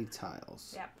 Yeah. Any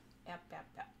tiles. Yep.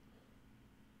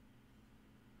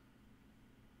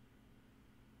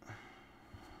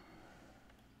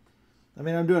 I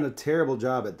mean, I'm doing a terrible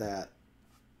job at that.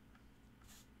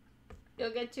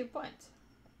 You'll get 2 points.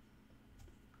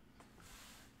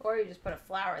 Or you just put a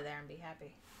flower there and be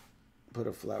happy. Put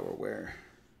a flower where?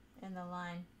 In the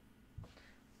line.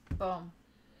 Boom.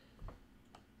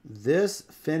 This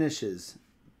finishes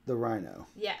the rhino.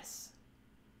 Yes.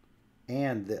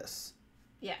 And this.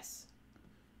 Yes.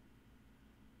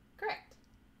 Correct.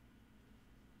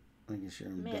 Making sure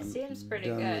I'm it seems pretty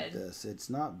done good. with this. It's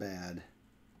not bad.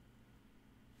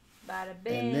 Bada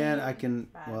bing. And then I can,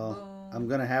 well, boom. I'm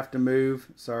going to have to move.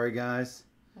 Sorry, guys.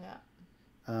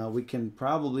 Yeah. We can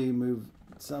probably move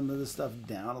some of the stuff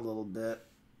down a little bit.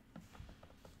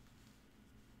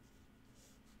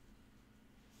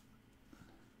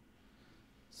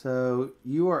 So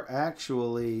you are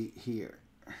actually here.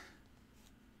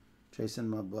 Chasing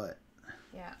my butt.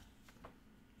 Yeah.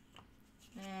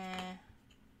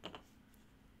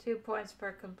 2 points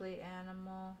per complete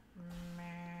animal.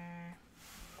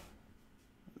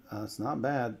 It's not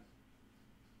bad.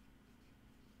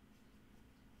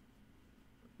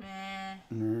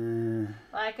 Well,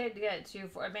 I could get 2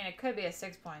 for. I mean, it could be a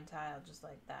 6-point tile just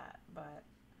like that, but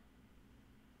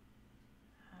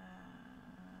I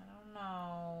don't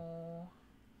know.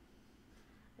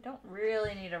 I don't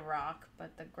really need a rock,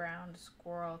 but the ground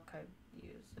squirrel could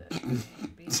use it.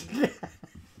 Maybe.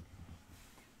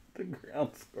 The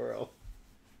ground squirrel.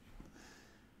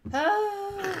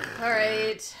 All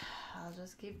right. I'll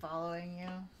just keep following you.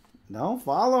 Don't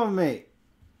follow me.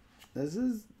 This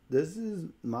is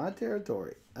my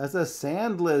territory. That's a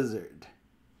sand lizard.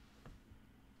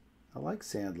 I like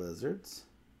sand lizards.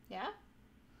 Yeah?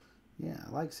 Yeah, I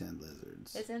like sand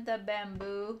lizards. Isn't the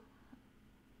baboon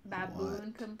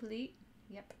What? complete?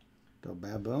 Yep. The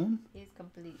baboon? He's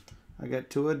complete. I got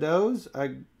 2 of those.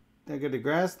 I got the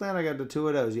grassland. I got the 2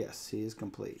 of those. Yes, he is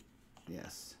complete.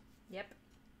 Yes. Yep.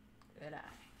 Good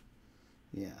eye.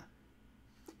 Yeah.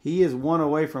 He is 1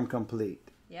 away from complete.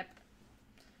 Yep.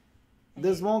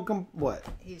 This won't come. What?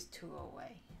 He's 2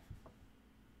 away.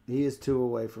 He is 2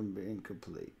 away from being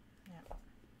complete. Yep.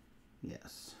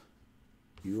 Yes.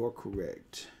 You are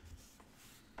correct.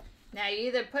 Now you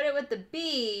either put it with the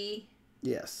B.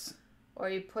 Yes. Or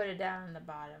you put it down in the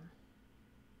bottom.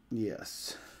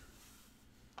 Yes.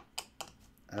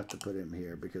 I have to put him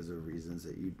here because of reasons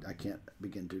that I can't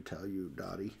begin to tell you,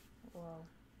 Dottie. Whoa.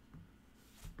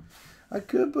 I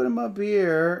could put him up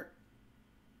here,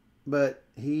 but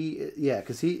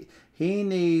because he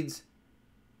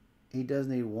does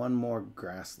need 1 more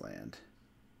grassland.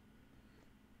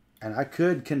 And I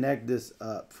could connect this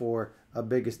up for a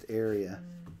biggest area.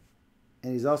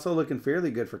 And he's also looking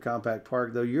fairly good for compact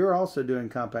park, though you're also doing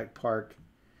compact park.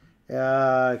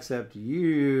 Except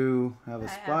you have a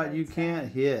spot you can't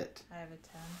hit. I have a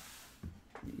 10.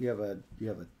 You have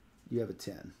a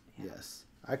 10. Yeah. Yes.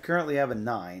 I currently have a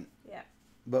 9. Yeah.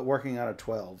 But working on a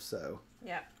 12, so.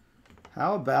 Yeah.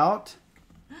 How about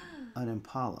an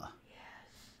Impala?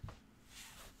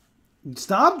 Yes.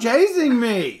 Stop chasing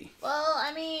me! Well,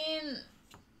 I mean...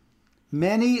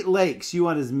 Many lakes. You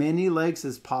want as many lakes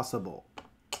as possible.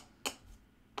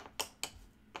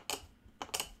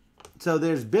 So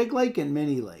there's Big Lake and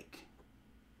Mini Lake.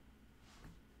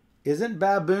 Isn't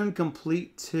Baboon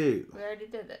complete too? We already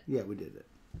did it. Yeah, we did it.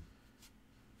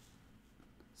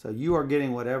 So you are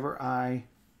getting whatever I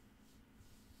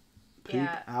poop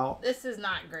out. This is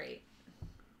not great.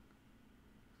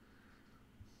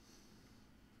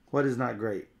 What is not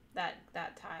great? That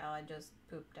tile I just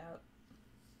pooped out.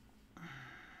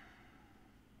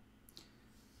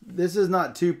 This is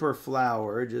not 2 per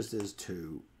flower. It just is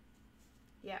 2.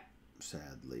 Yeah.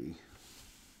 Sadly.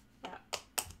 Yeah.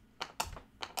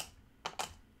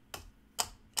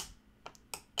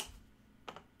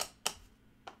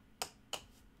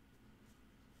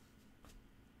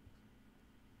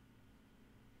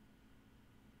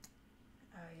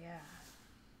 Oh, yeah.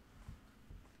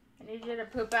 I need you to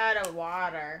poop out of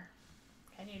water.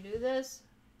 Can you do this?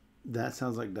 That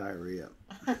sounds like diarrhea.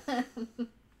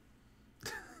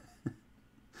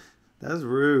 That's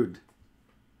rude.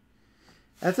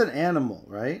 That's an animal,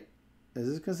 right? Is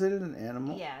this considered an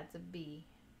animal? Yeah, it's a bee.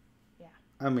 Yeah.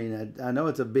 I mean, I know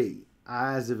it's a bee.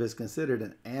 As if it's considered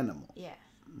an animal. Yeah.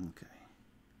 Okay.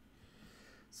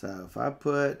 So if I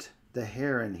put the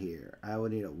heron here, I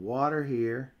would need a water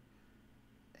here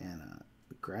and a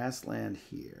grassland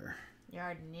here. You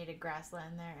already need a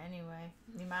grassland there anyway.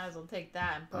 You might as well take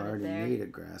that and put I it there. already need a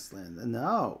grassland.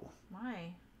 No.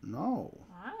 Why? No.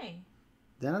 Why?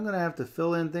 Then I'm going to have to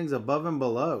fill in things above and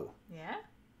below. Yeah?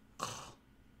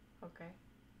 Okay.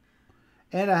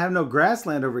 And I have no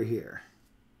grassland over here.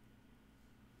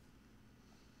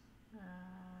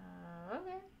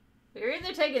 Okay. You're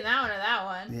either taking that one or that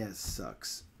one. Yeah, it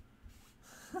sucks.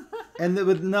 And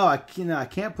no, I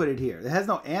can't put it here. It has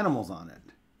no animals on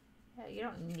it. Yeah, you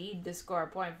don't need to score a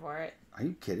point for it. Are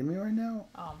you kidding me right now?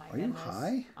 Oh my Are goodness. you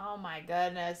high? Oh my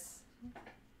goodness.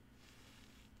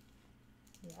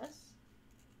 Yes?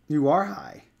 You are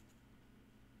high.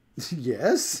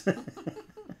 Yes.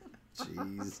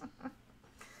 Jeez.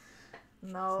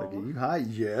 No. It's like, are you high?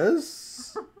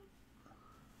 Yes.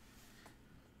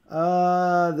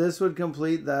 This would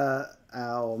complete the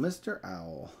owl. Mr.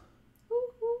 Owl.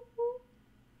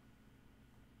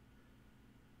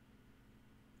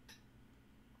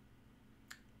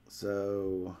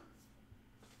 So,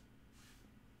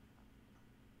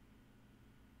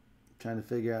 trying to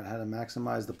figure out how to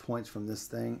maximize the points from this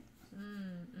thing.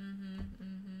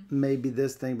 Maybe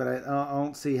this thing, but I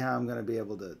don't see how I'm going to be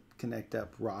able to connect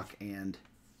up rock and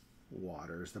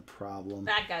water is the problem.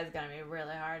 That guy's going to be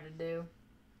really hard to do.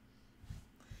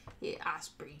 Yeah,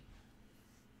 Osprey.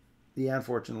 Yeah,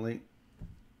 unfortunately.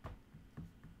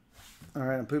 All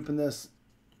right, I'm pooping this.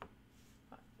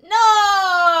 No!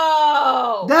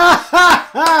 No!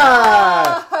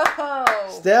 Oh!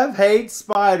 Steph hates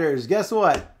spiders. Guess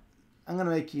what? I'm going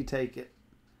to make you take it.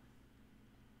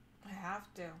 I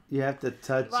have to. You have to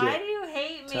touch it. Why do you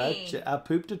hate me? Touch it. I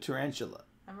pooped a tarantula.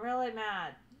 I'm really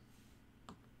mad.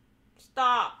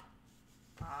 Stop.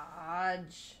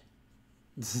 Fudge.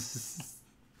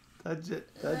 Touch it.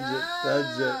 Touch it.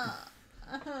 Touch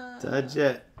it. Touch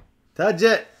it. Touch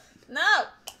it. No.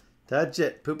 Touch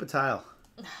it. Poop a tile.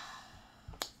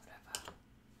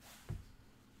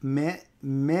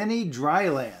 Many dry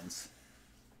lands.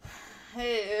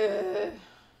 Hey,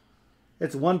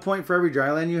 It's 1 point for every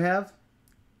dry land you have?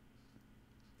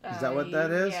 Is that what that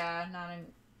is? Yeah, not in...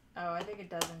 Oh, I think it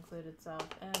does include itself.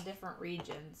 In different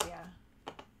regions, yeah.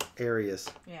 Areas.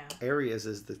 Yeah. Areas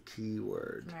is the key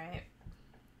word. Right.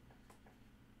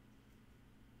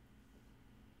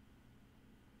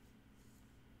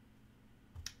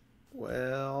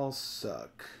 Well,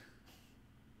 suck.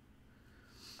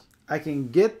 I can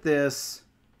get this,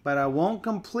 but I won't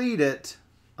complete it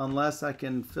unless I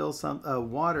can fill some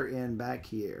water in back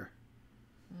here.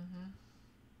 Mm-hmm.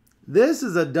 This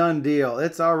is a done deal.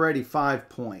 It's already 5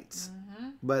 points. Mm-hmm.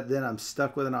 But then I'm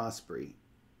stuck with an osprey.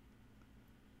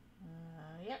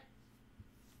 Yep.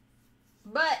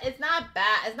 But it's not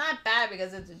bad. It's not bad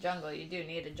because it's a jungle. You do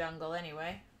need a jungle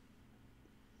anyway.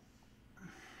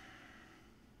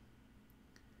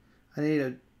 I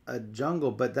need a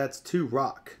jungle, but that's 2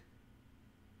 rock.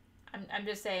 I'm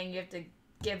just saying you have to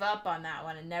give up on that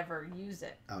one and never use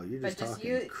it. Oh, you're just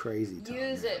talking crazy talk.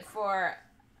 Use it for,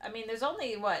 I mean, there's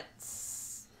only, what,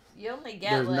 you only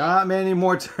get There's like not many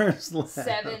more turns left.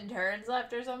 7 turns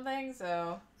left or something,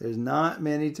 so. There's not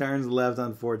many turns left,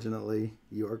 unfortunately.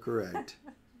 You are correct.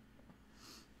 I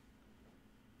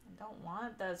don't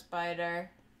want that spider.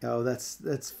 Oh,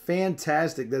 that's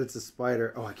fantastic that it's a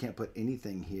spider. Oh, I can't put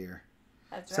anything here.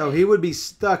 That's right. So he would be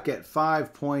stuck at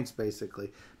 5 points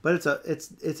basically, but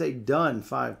it's a done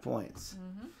 5 points.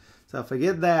 Mm-hmm. So if I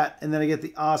get that, and then I get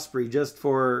the osprey just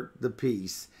for the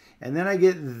piece, and then I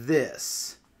get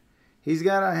this, he's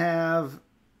got to have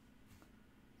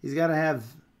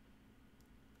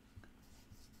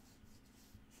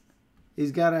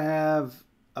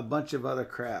a bunch of other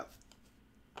crap.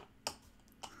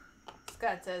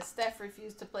 Scott says Steph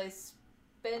refused to play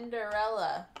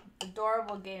Spinderella.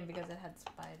 Adorable game because it had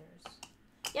spiders.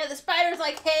 Yeah, the spiders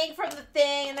like hang from the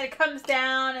thing and then it comes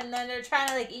down and then they're trying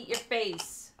to like eat your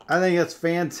face. I think that's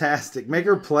fantastic. Make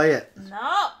her play it.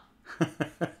 No.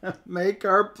 Make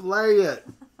her play it.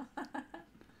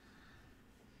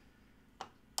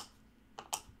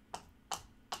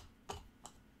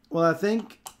 Well, I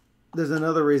think there's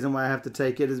another reason why I have to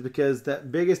take it is because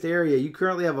that biggest area, you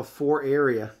currently have a 4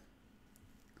 area.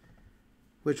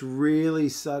 Which really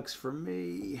sucks for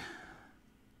me.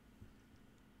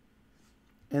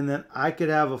 And then I could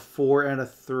have a 4 and a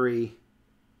 3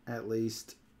 at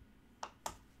least.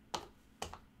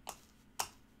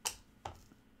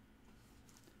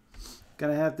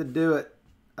 Gonna have to do it.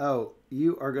 Oh,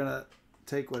 you are gonna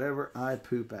take whatever I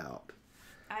poop out.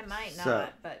 I might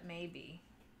not, but maybe.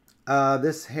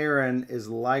 This heron is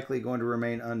likely going to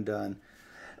remain undone.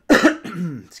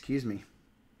 Excuse me.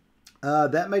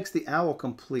 That makes the owl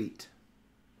complete.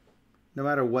 No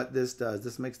matter what this does,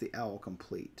 this makes the owl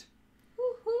complete.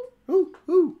 Woo-hoo.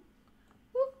 Woo-hoo.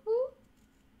 Woo-hoo.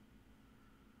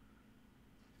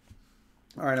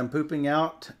 All right, I'm pooping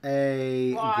out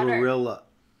a gorilla.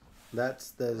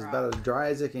 That's about as dry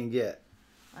as it can get.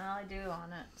 Well, I do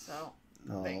on it, so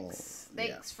thanks. Yeah.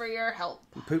 Thanks for your help.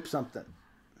 Poop something.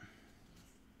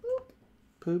 Boop.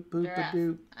 Poop, poop,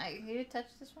 poop. Can you touch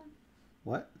this one?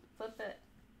 What? Flip it.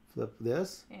 Flip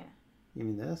this? Yeah. You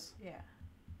mean this? Yeah.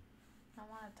 I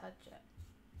want to touch it.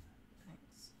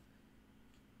 Thanks.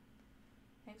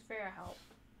 Thanks for your help.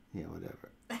 Yeah,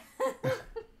 whatever.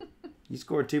 You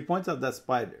scored 2 points off that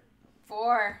spider.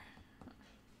 4.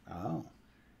 Oh,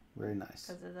 very nice.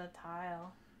 Because of the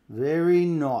tile. Very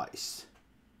nice.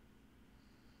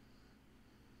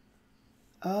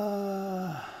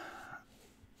 A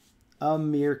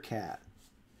meerkat.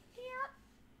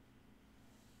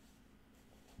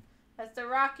 That's the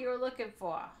rock you were looking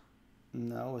for.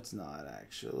 No, it's not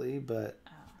actually, but...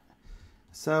 Oh.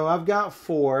 So I've got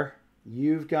 4.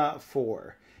 You've got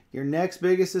 4. Your next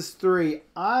biggest is 3.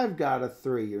 I've got a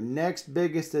 3. Your next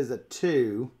biggest is a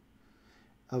 2,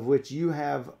 of which you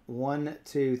have 1,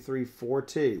 2, 3, 4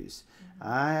 2s. Mm-hmm.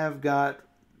 I have got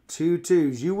 2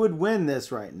 2s. You would win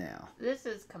this right now. This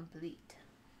is complete.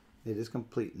 It is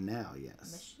complete now,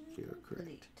 yes. Mission You're correct.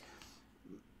 complete.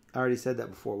 I already said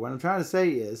that before. What I'm trying to say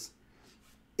is,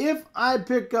 if I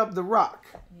pick up the rock,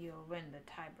 you'll win the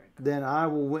tiebreaker. Then I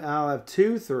will win. I'll have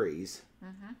 2 3s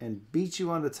and beat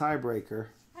you on the tiebreaker.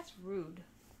 That's rude.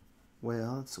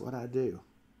 Well, that's what I do.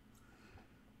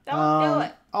 Don't do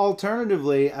it.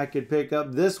 Alternatively, I could pick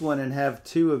up this one and have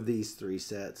 2 of these 3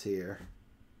 sets here.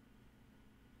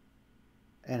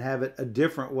 And have it a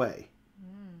different way.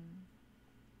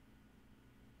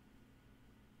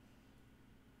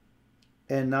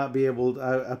 And not be able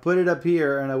to, I put it up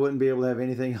here and I wouldn't be able to have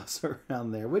anything else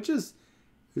around there, which is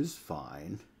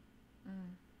fine.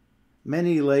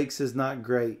 Many lakes is not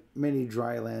great. Many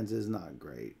dry lands is not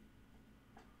great.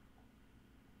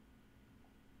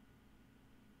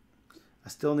 I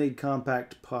still need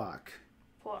compact pock.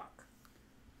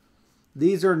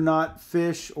 These are not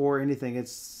fish or anything.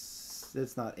 It's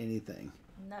not anything.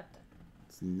 Nothing.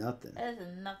 It's nothing. It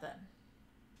is nothing.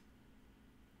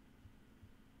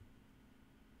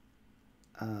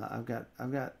 I've got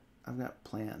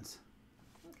plans.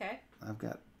 Okay. I've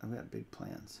got big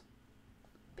plans.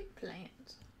 Big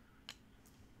plans.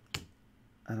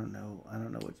 I don't know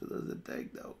which of those to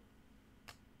take though.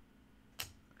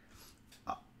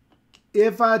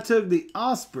 If I took the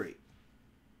osprey,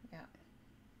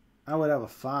 I would have a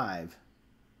 5.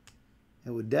 It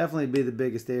would definitely be the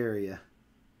biggest area.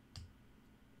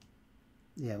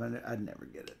 Yeah, but I'd never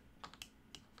get it.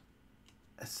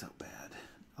 That's so bad.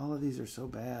 All of these are so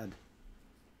bad.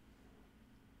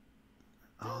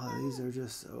 All of these are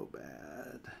just so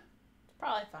bad. It's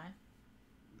probably fine.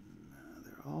 No,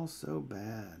 they're all so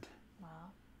bad.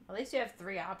 Well, At least you have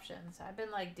 3 options. I've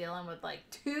been like dealing with like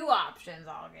 2 options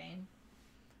all game.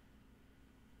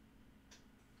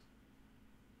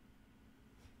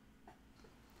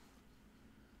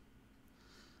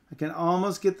 I can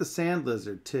almost get the sand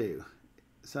lizard too.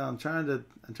 So I'm trying to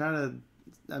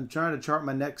chart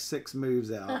my next 6 moves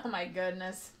out. Oh my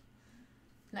goodness.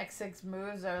 Next 6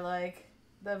 moves are like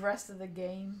the rest of the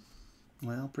game.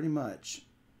 Well, pretty much.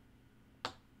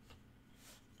 I'm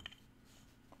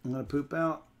going to poop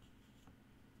out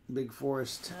Big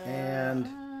Forest and...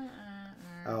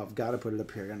 Oh, I've got to put it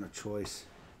up here. I got no choice.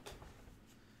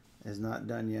 It's not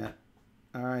done yet.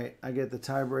 All right, I get the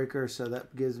tiebreaker, so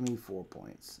that gives me 4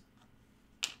 points.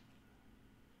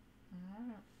 All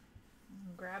right.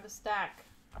 Grab a stack.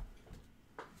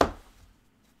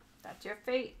 That's your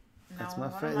fate. That's my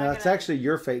fate. No, that's actually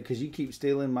your fate because you keep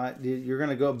stealing my... You're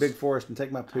going to go Big Forest and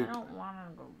take my poop. I don't want to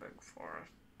go Big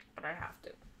Forest, but I have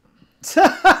to.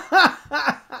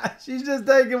 She's just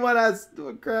taking what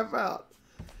crap out.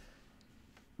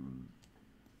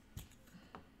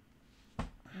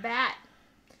 Bat.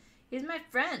 He's my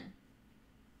friend.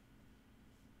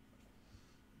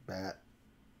 Bat.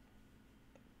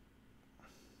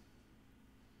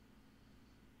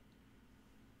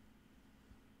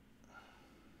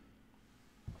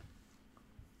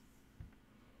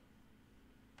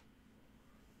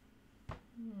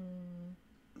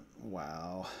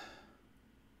 Wow.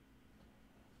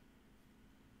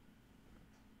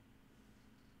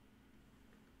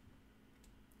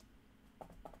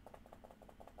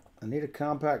 I need a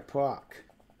compact puck.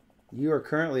 You are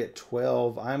currently at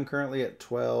 12. I'm currently at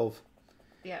 12.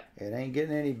 Yep. It ain't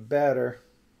getting any better.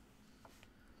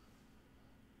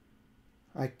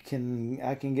 I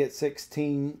can get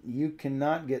 16. You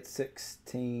cannot get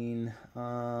 16.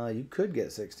 You could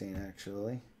get 16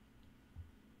 actually.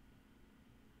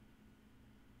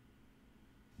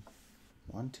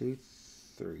 1, 2,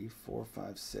 3, 4,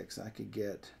 5, 6. I could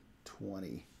get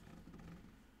 20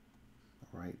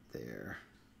 right there.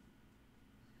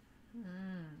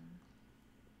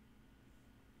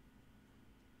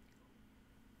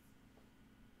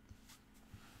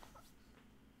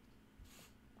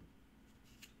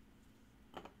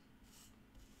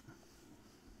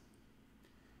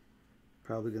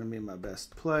 Probably going to be my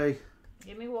best play.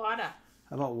 Give me water.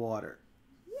 How about water?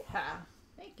 Yeah.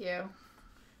 Thank you.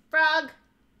 Frog.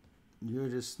 You're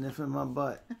just sniffing my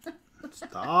butt.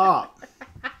 Stop.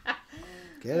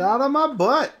 Get out of my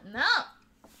butt. No.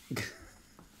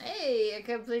 Hey, I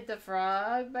complete the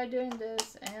frog by doing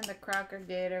this and the Crocker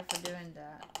Gator for doing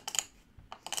that.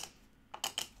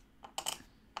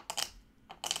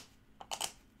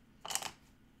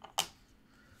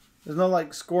 There's no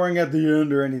like scoring at the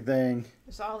end or anything.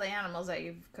 It's all the animals that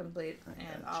you've completed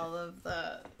and all of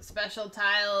the special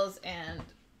tiles and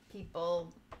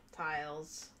people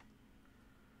tiles.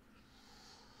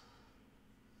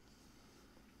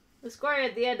 The score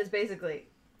at the end is basically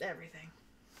everything.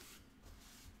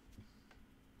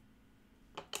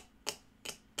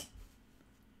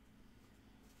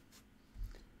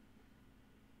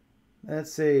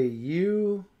 Let's see.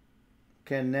 You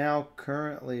can now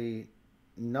currently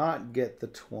not get the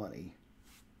 20.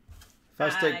 If I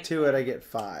stick to it, I get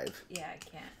 5. Yeah, I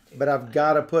can't. But I've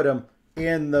got to put them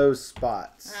in those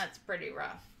spots. That's pretty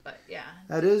rough, but yeah.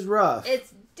 That is rough.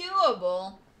 It's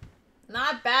doable.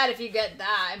 Not bad if you get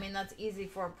that. I mean, that's easy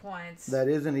 4 points. That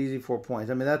is an easy 4 points.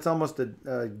 I mean, that's almost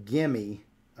a gimme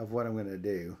of what I'm going to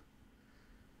do.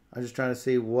 I'm just trying to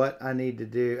see what I need to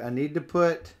do. I need to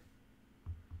put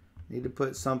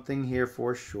something here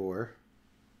for sure.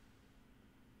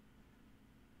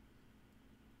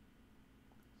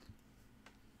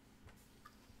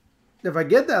 If I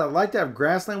get that, I'd like to have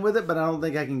grassland with it, but I don't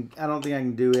think I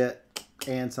can do it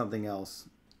and something else.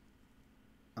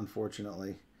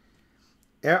 Unfortunately.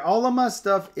 All of my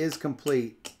stuff is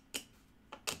complete.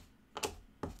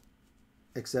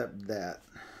 Except that.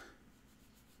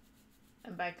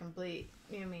 And by complete,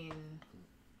 you mean...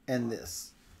 And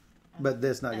this. But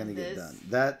this not going to get done.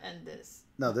 That and this.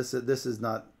 No, this is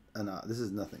not enough. This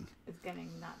is nothing. It's getting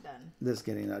not done. This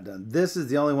getting not done. This is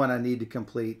the only one I need to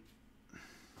complete.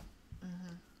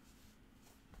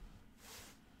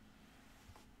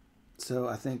 So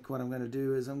I think what I'm going to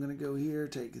do is I'm going to go here,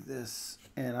 take this,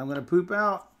 and I'm going to poop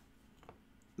out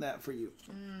that for you.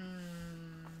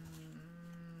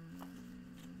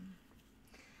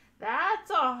 That's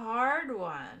a hard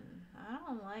one. I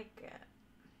don't like it.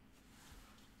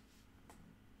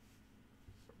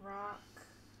 Rock.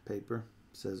 Paper,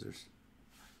 scissors.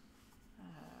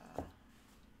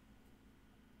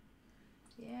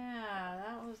 Yeah,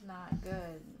 that was not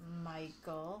good,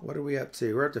 Michael. What are we up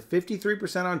to? We're up to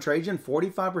 53% on Trajan,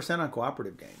 45% on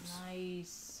cooperative games.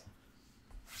 Nice.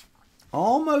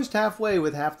 Almost halfway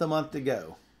with half the month to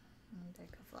go. Take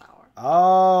a flower.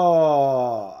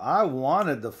 Oh, I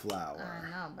wanted the flower. I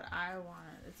know, but I want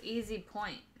it. It's easy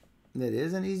point. It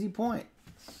is an easy point.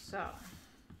 So,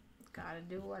 gotta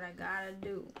do what I gotta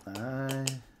do. I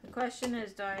The question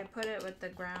is, do I put it with the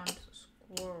ground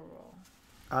squirrel?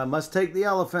 must take the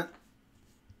elephant.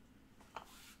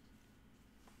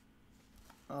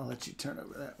 I'll let you turn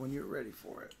over that when you're ready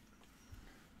for it.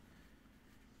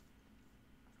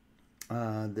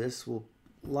 This will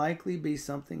likely be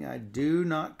something I do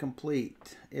not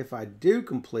complete. If I do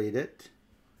complete it,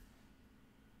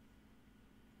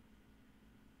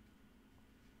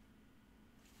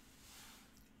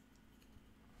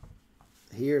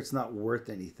 here it's not worth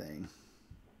anything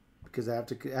because I have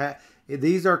to.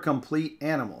 These are complete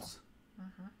animals.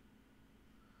 Mm-hmm.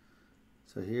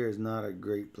 So here is not a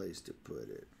great place to put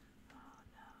it.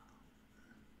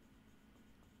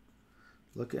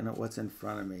 Looking at what's in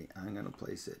front of me, I'm going to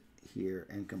place it here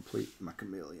and complete my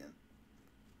chameleon.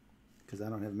 Because I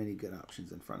don't have many good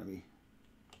options in front of me.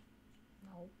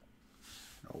 Nope.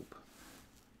 Nope.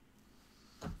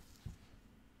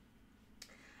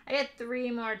 I get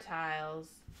 3 more tiles.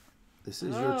 This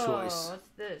is your choice. What's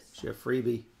this? It's your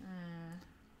freebie.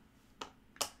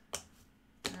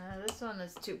 This one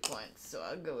is 2 points, so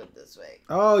I'll go with this way.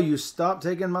 Oh, you stopped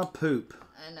taking my poop.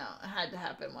 I know. It had to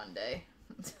happen one day.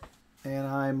 And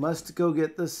I must go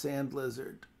get the sand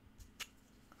lizard.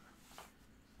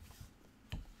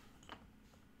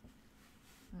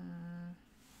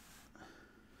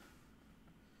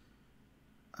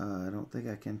 I don't think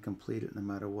I can complete it no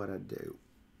matter what I do.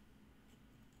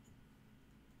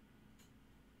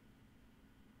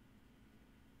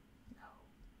 No.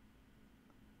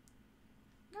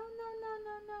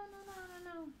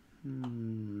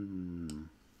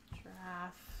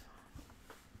 Giraffe.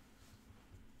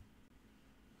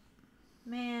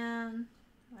 Man,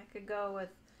 I could go with,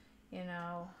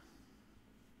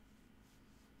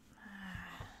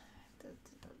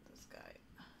 this guy.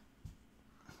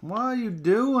 What are you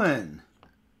doing?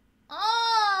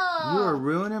 Oh! You are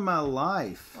ruining my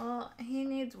life. Well, he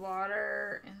needs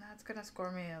water, and that's going to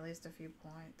score me at least a few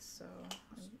points, so.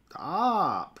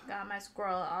 Stop. Got my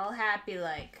squirrel all happy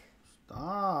like.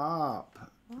 Stop.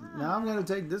 Wow. Now I'm going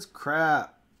to take this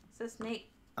crap. It's a snake.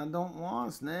 I don't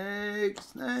want snake.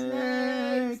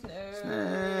 Snake.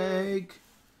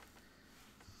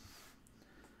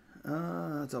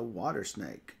 It's a water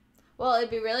snake. Well, it'd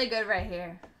be really good right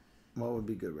here. What would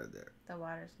be good right there? The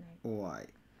water snake. Why?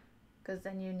 Because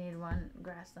then you need one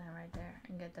grassland right there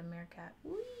and get the meerkat.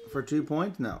 Whee! For 2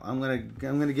 points? No. I'm gonna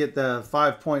get the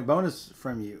 5-point bonus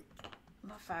from you. A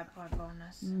 5-point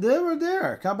bonus. They were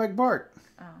there. Compact Park.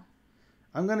 Oh.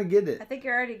 I'm gonna get it. I think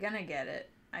you're already gonna get it.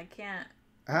 I can't.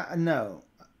 No.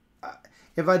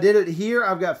 If I did it here,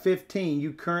 I've got 15.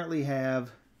 You currently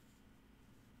have.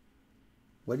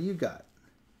 What do you got?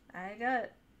 I got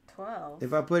 12.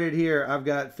 If I put it here, I've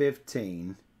got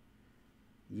 15.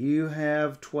 You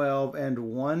have 12, and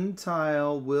 1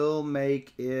 tile will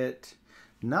make it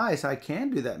nice. I can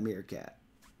do that meerkat.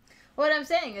 What I'm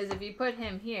saying is if you put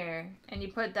him here and you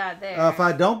put that there. If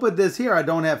I don't put this here, I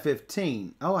don't have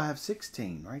 15. Oh, I have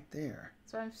 16 right there.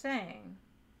 That's what I'm saying.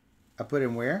 I put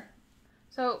him where?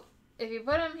 So if you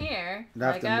put him here, I'd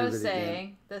have like to I move was it again.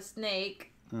 saying, the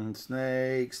snake.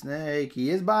 Snake. He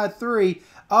is by 3.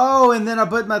 Oh, and then I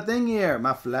put my thing here,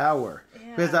 my flower.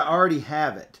 Yeah. Because I already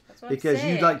have it. That's what I'm Because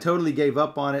you saying. totally gave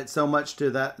up on it so much to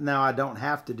that now I don't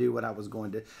have to do what I was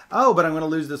going to. Oh, but I'm going to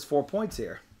lose this 4 points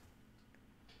here.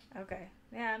 Okay.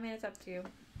 Yeah, I mean, it's up to you.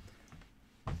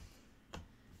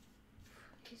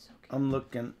 He's so cute. I'm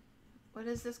looking. What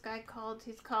is this guy called?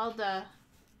 He's called a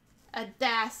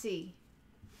Dassy.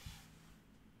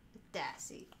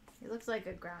 Dassy. He looks like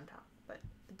a groundhog, but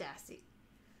a Dassy.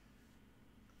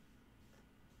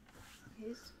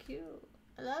 He's cute.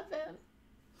 I love him.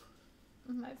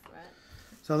 My friend.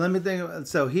 So let me think.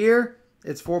 So here,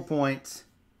 it's 4 points.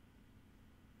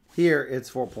 Here, it's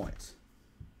 4 points.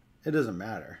 It doesn't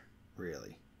matter,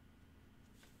 really.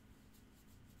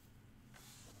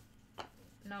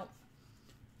 Nope.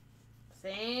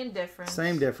 Same difference.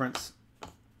 Same difference.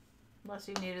 Unless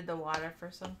you needed the water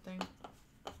for something.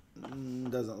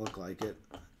 Doesn't look like it.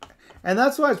 And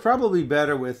that's why it's probably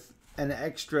better with an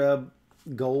extra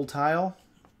gold tile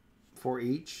for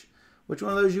each. Which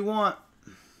one of those you want?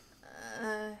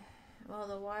 Well,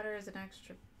 the water is an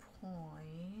extra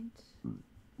point.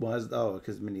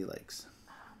 Because mini lakes.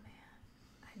 Oh, man.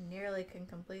 I nearly can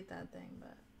complete that thing,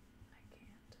 but I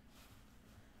can't.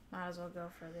 Might as well go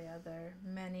for the other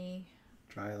many.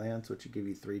 Dry lands, which would give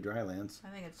you 3 dry lands. I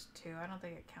think it's 2. I don't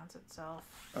think it counts itself.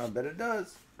 I bet it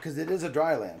does. Because it is a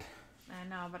dry land. I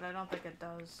know, but I don't think it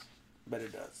does. Bet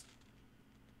it does.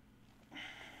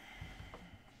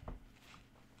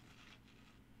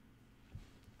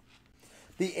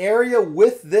 The area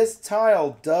with this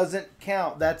tile doesn't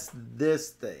count. That's this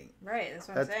thing. Right, that's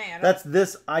what I'm saying. That's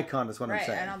this icon is what I'm right,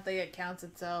 saying. I don't think it counts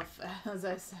itself, as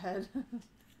I said.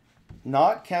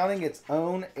 Not counting its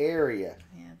own area.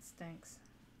 Yeah, it stinks.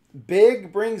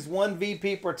 Big brings 1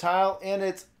 VP per tile in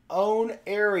its own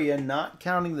area, not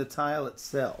counting the tile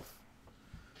itself.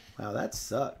 Wow, that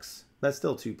sucks. That's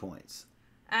still 2 points.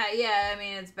 Yeah, I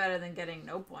mean, it's better than getting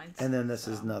no points. And then this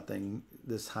is nothing.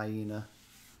 This hyena.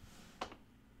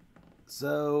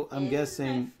 So I'm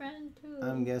guessing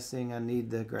I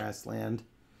need the grassland,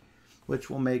 which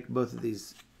will make both of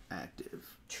these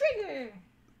active. Trigger.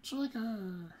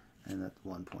 And that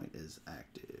 1 point is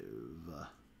active.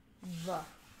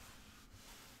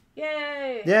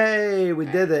 Yay! Yay! We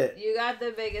did it. You got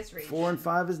the biggest region. 4 and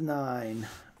 5 is 9.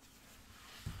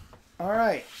 All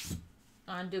right.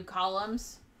 Do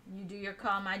columns. You do your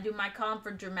column. I do my column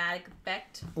for dramatic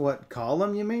effect. What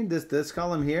column you mean? This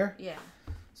column here? Yeah.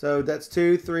 So that's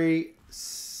 2, 3,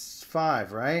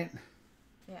 5, right?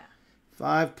 Yeah.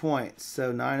 5 points.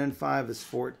 So 9 and 5 is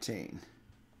 14.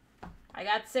 I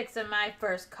got 6 in my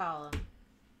first column.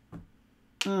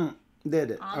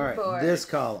 Did it. On All right. board. This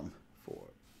column.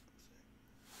 4.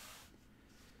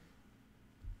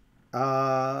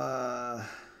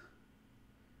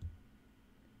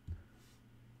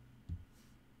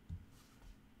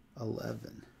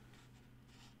 11.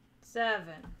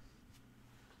 7.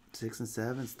 6 and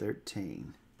 7 is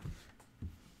 13.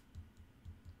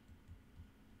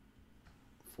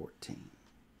 14.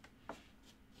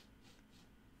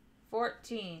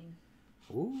 14.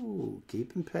 Ooh,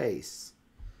 keeping pace.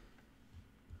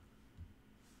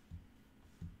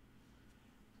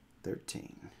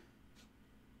 13.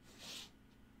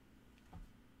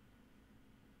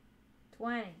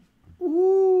 20.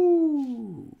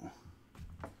 Ooh.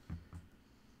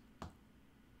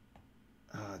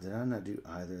 Oh, did I not do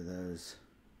either of those?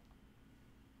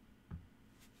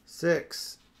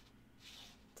 6.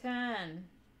 10.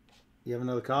 You have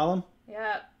another column?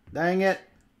 Yep. Dang it.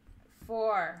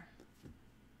 4.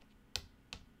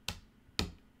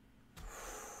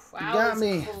 You got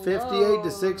me. 58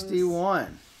 to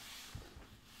 61.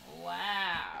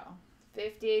 Wow.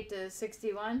 58 to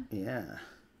 61? Yeah.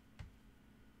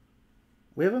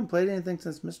 We haven't played anything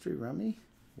since Mystery Rummy?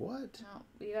 What? No,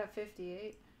 you got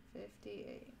 58.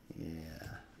 58. Yeah.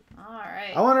 All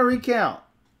right. I want to recount.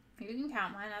 You can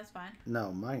count mine. That's fine.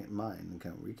 No, mine.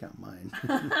 Can't recount mine.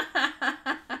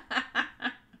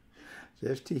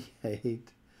 58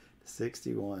 to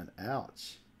 61.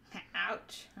 Ouch.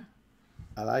 Ouch.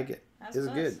 I like it. That's It's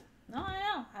close. good. No, I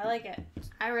know. I like it.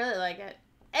 I really like it.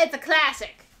 It's a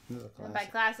classic. It's a And by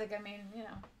classic, I mean, you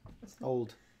know.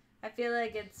 Old. I feel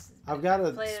like it's... I've got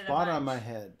a played it spot on bunch. my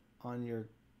head on your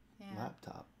Yeah,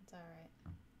 laptop. it's all right.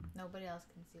 Nobody else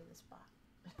can see the spot.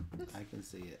 I can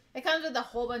see it. It comes with a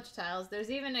whole bunch of tiles. There's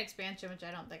even an expansion, which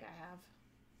I don't think I have.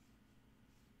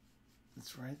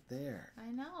 It's right there.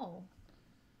 I know.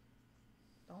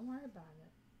 Don't worry about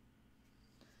it.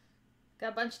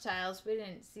 Got a bunch of tiles we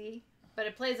didn't see, but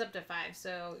it plays up to 5,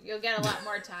 so you'll get a lot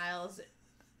more tiles.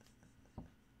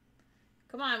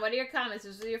 Come on, what are your comments?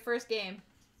 This was your first game.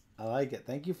 I like it.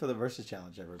 Thank you for the versus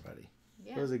challenge, everybody.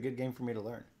 Yeah, It was a good game for me to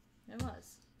learn. it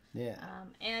was. Yeah.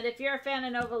 And if you're a fan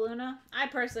of Nova Luna, I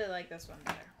personally like this one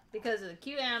better because of the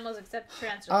cute animals, except the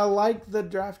transfer. I like the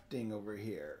drafting over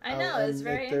here. I know, it's and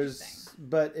very interesting.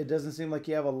 But it doesn't seem like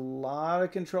you have a lot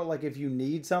of control. Like if you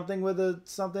need something with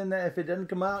something that if it doesn't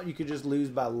come out, you could just lose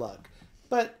by luck.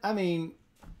 But I mean,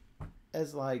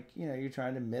 as like, you know, you're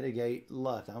trying to mitigate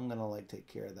luck. I'm going to like take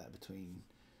care of that between...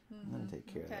 I'm going to take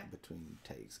care of that between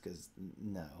takes because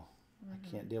no, I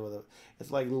can't deal with it. It's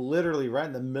like literally right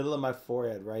in the middle of my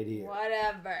forehead right here.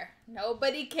 Whatever.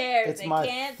 Nobody cares. It's they my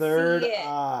can't third see it.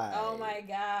 eye. Oh my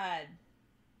god.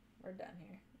 We're done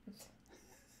here.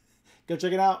 Go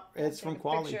check it out. It's Take from a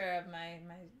Cwali. picture of my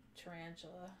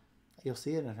tarantula. You'll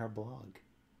see it in her blog.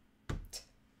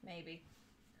 Maybe.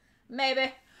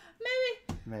 Maybe.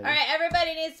 Maybe. All right,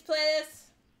 everybody needs to play this.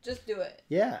 Just do it.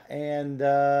 Yeah, and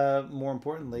more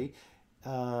importantly,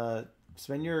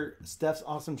 spend your Steph's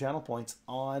Awesome Channel points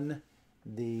on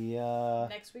the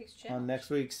Next week's challenge. on next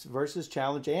week's versus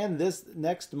challenge and this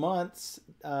next month's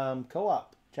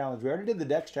co-op challenge. We already did the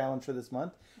Dex challenge for this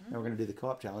month, and we're going to do the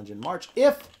co-op challenge in March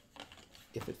if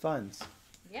it funds.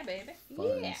 Yeah, baby.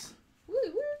 Funds. Yeah. Woo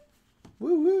woo.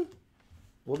 Woo woo.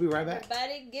 We'll be right back.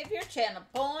 Everybody, give your channel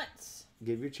points.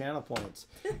 Give your channel points.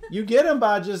 You get them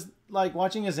by just like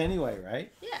watching us anyway,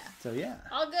 right? Yeah. So yeah.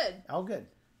 All good. All good.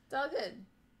 It's all good.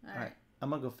 All right. I'm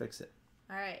gonna go fix it.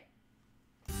 All right.